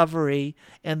discovery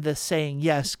and the saying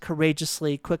yes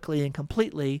courageously, quickly, and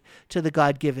completely to the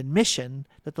God-given mission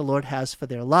that the Lord has for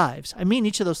their lives. I mean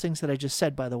each of those things that I just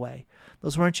said, by the way.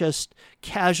 Those weren't just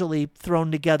casually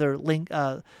thrown together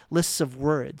lists of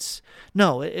words.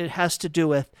 No, it has to do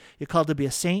with you're called to be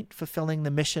a saint, fulfilling the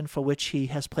mission for which he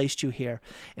has placed you here.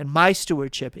 And my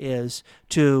stewardship is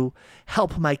to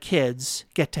help my kids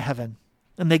get to heaven.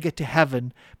 And they get to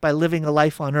heaven by living a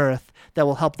life on earth that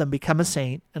will help them become a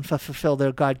saint and fulfill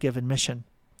their God-given mission.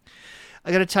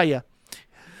 I got to tell you,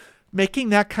 making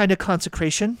that kind of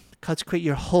consecrate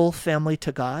your whole family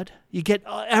to God. You get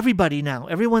everybody now.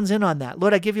 Everyone's in on that.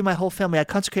 Lord, I give you my whole family. I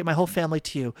consecrate my whole family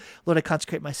to you. Lord, I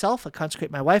consecrate myself. I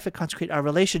consecrate my wife. I consecrate our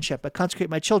relationship. I consecrate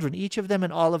my children, each of them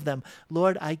and all of them.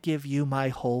 Lord, I give you my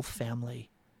whole family.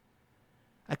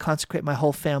 I consecrate my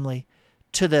whole family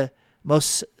to the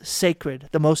most sacred,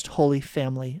 the most holy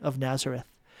family of Nazareth.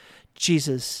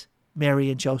 Jesus, Mary,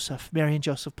 and Joseph. Mary and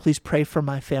Joseph, please pray for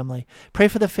my family. Pray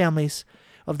for the families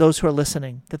of those who are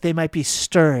listening, that they might be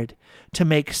stirred to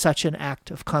make such an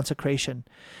act of consecration,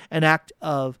 an act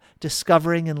of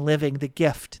discovering and living the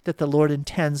gift that the Lord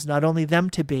intends not only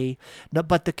them to be,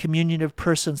 but the communion of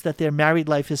persons that their married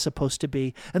life is supposed to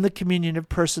be, and the communion of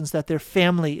persons that their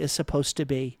family is supposed to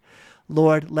be.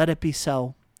 Lord, let it be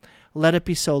so. Let it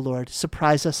be so, Lord.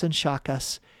 Surprise us and shock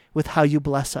us with how you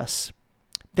bless us.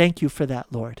 Thank you for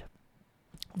that, Lord.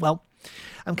 Well,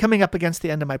 I'm coming up against the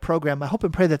end of my program. I hope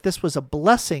and pray that this was a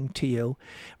blessing to you.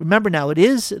 Remember now, it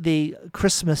is the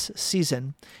Christmas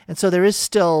season, and so there is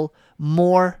still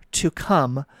more to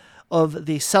come of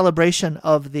the celebration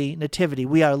of the Nativity.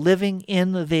 We are living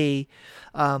in the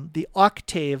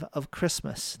octave of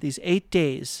Christmas, these 8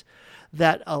 days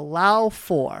that allow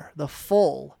for the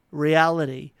full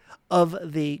reality of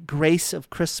the grace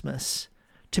of Christmas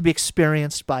to be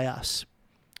experienced by us.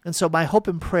 And so my hope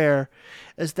and prayer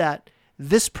is that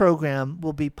this program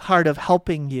will be part of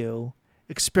helping you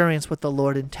experience what the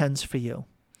Lord intends for you.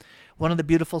 One of the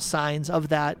beautiful signs of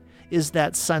that is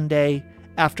that Sunday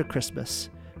after Christmas,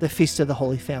 the Feast of the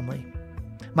Holy Family.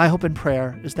 My hope and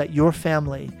prayer is that your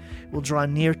family will draw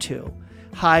near to,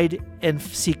 hide and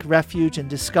seek refuge and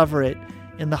discover it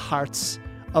in the hearts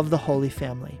of the Holy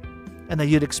Family. and that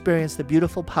you'd experience the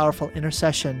beautiful, powerful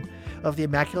intercession of the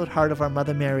Immaculate Heart of our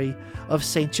Mother Mary, of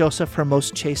Saint Joseph, her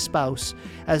most chaste spouse,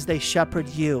 as they shepherd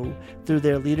you through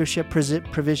their leadership,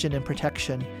 provision, and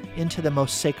protection into the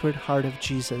most sacred heart of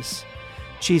Jesus.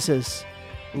 Jesus,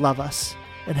 love us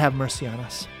and have mercy on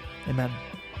us. Amen.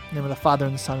 In the name of the Father,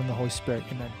 and the Son, and the Holy Spirit.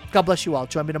 Amen. God bless you all.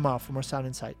 Join me tomorrow for more Sound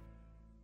Insight.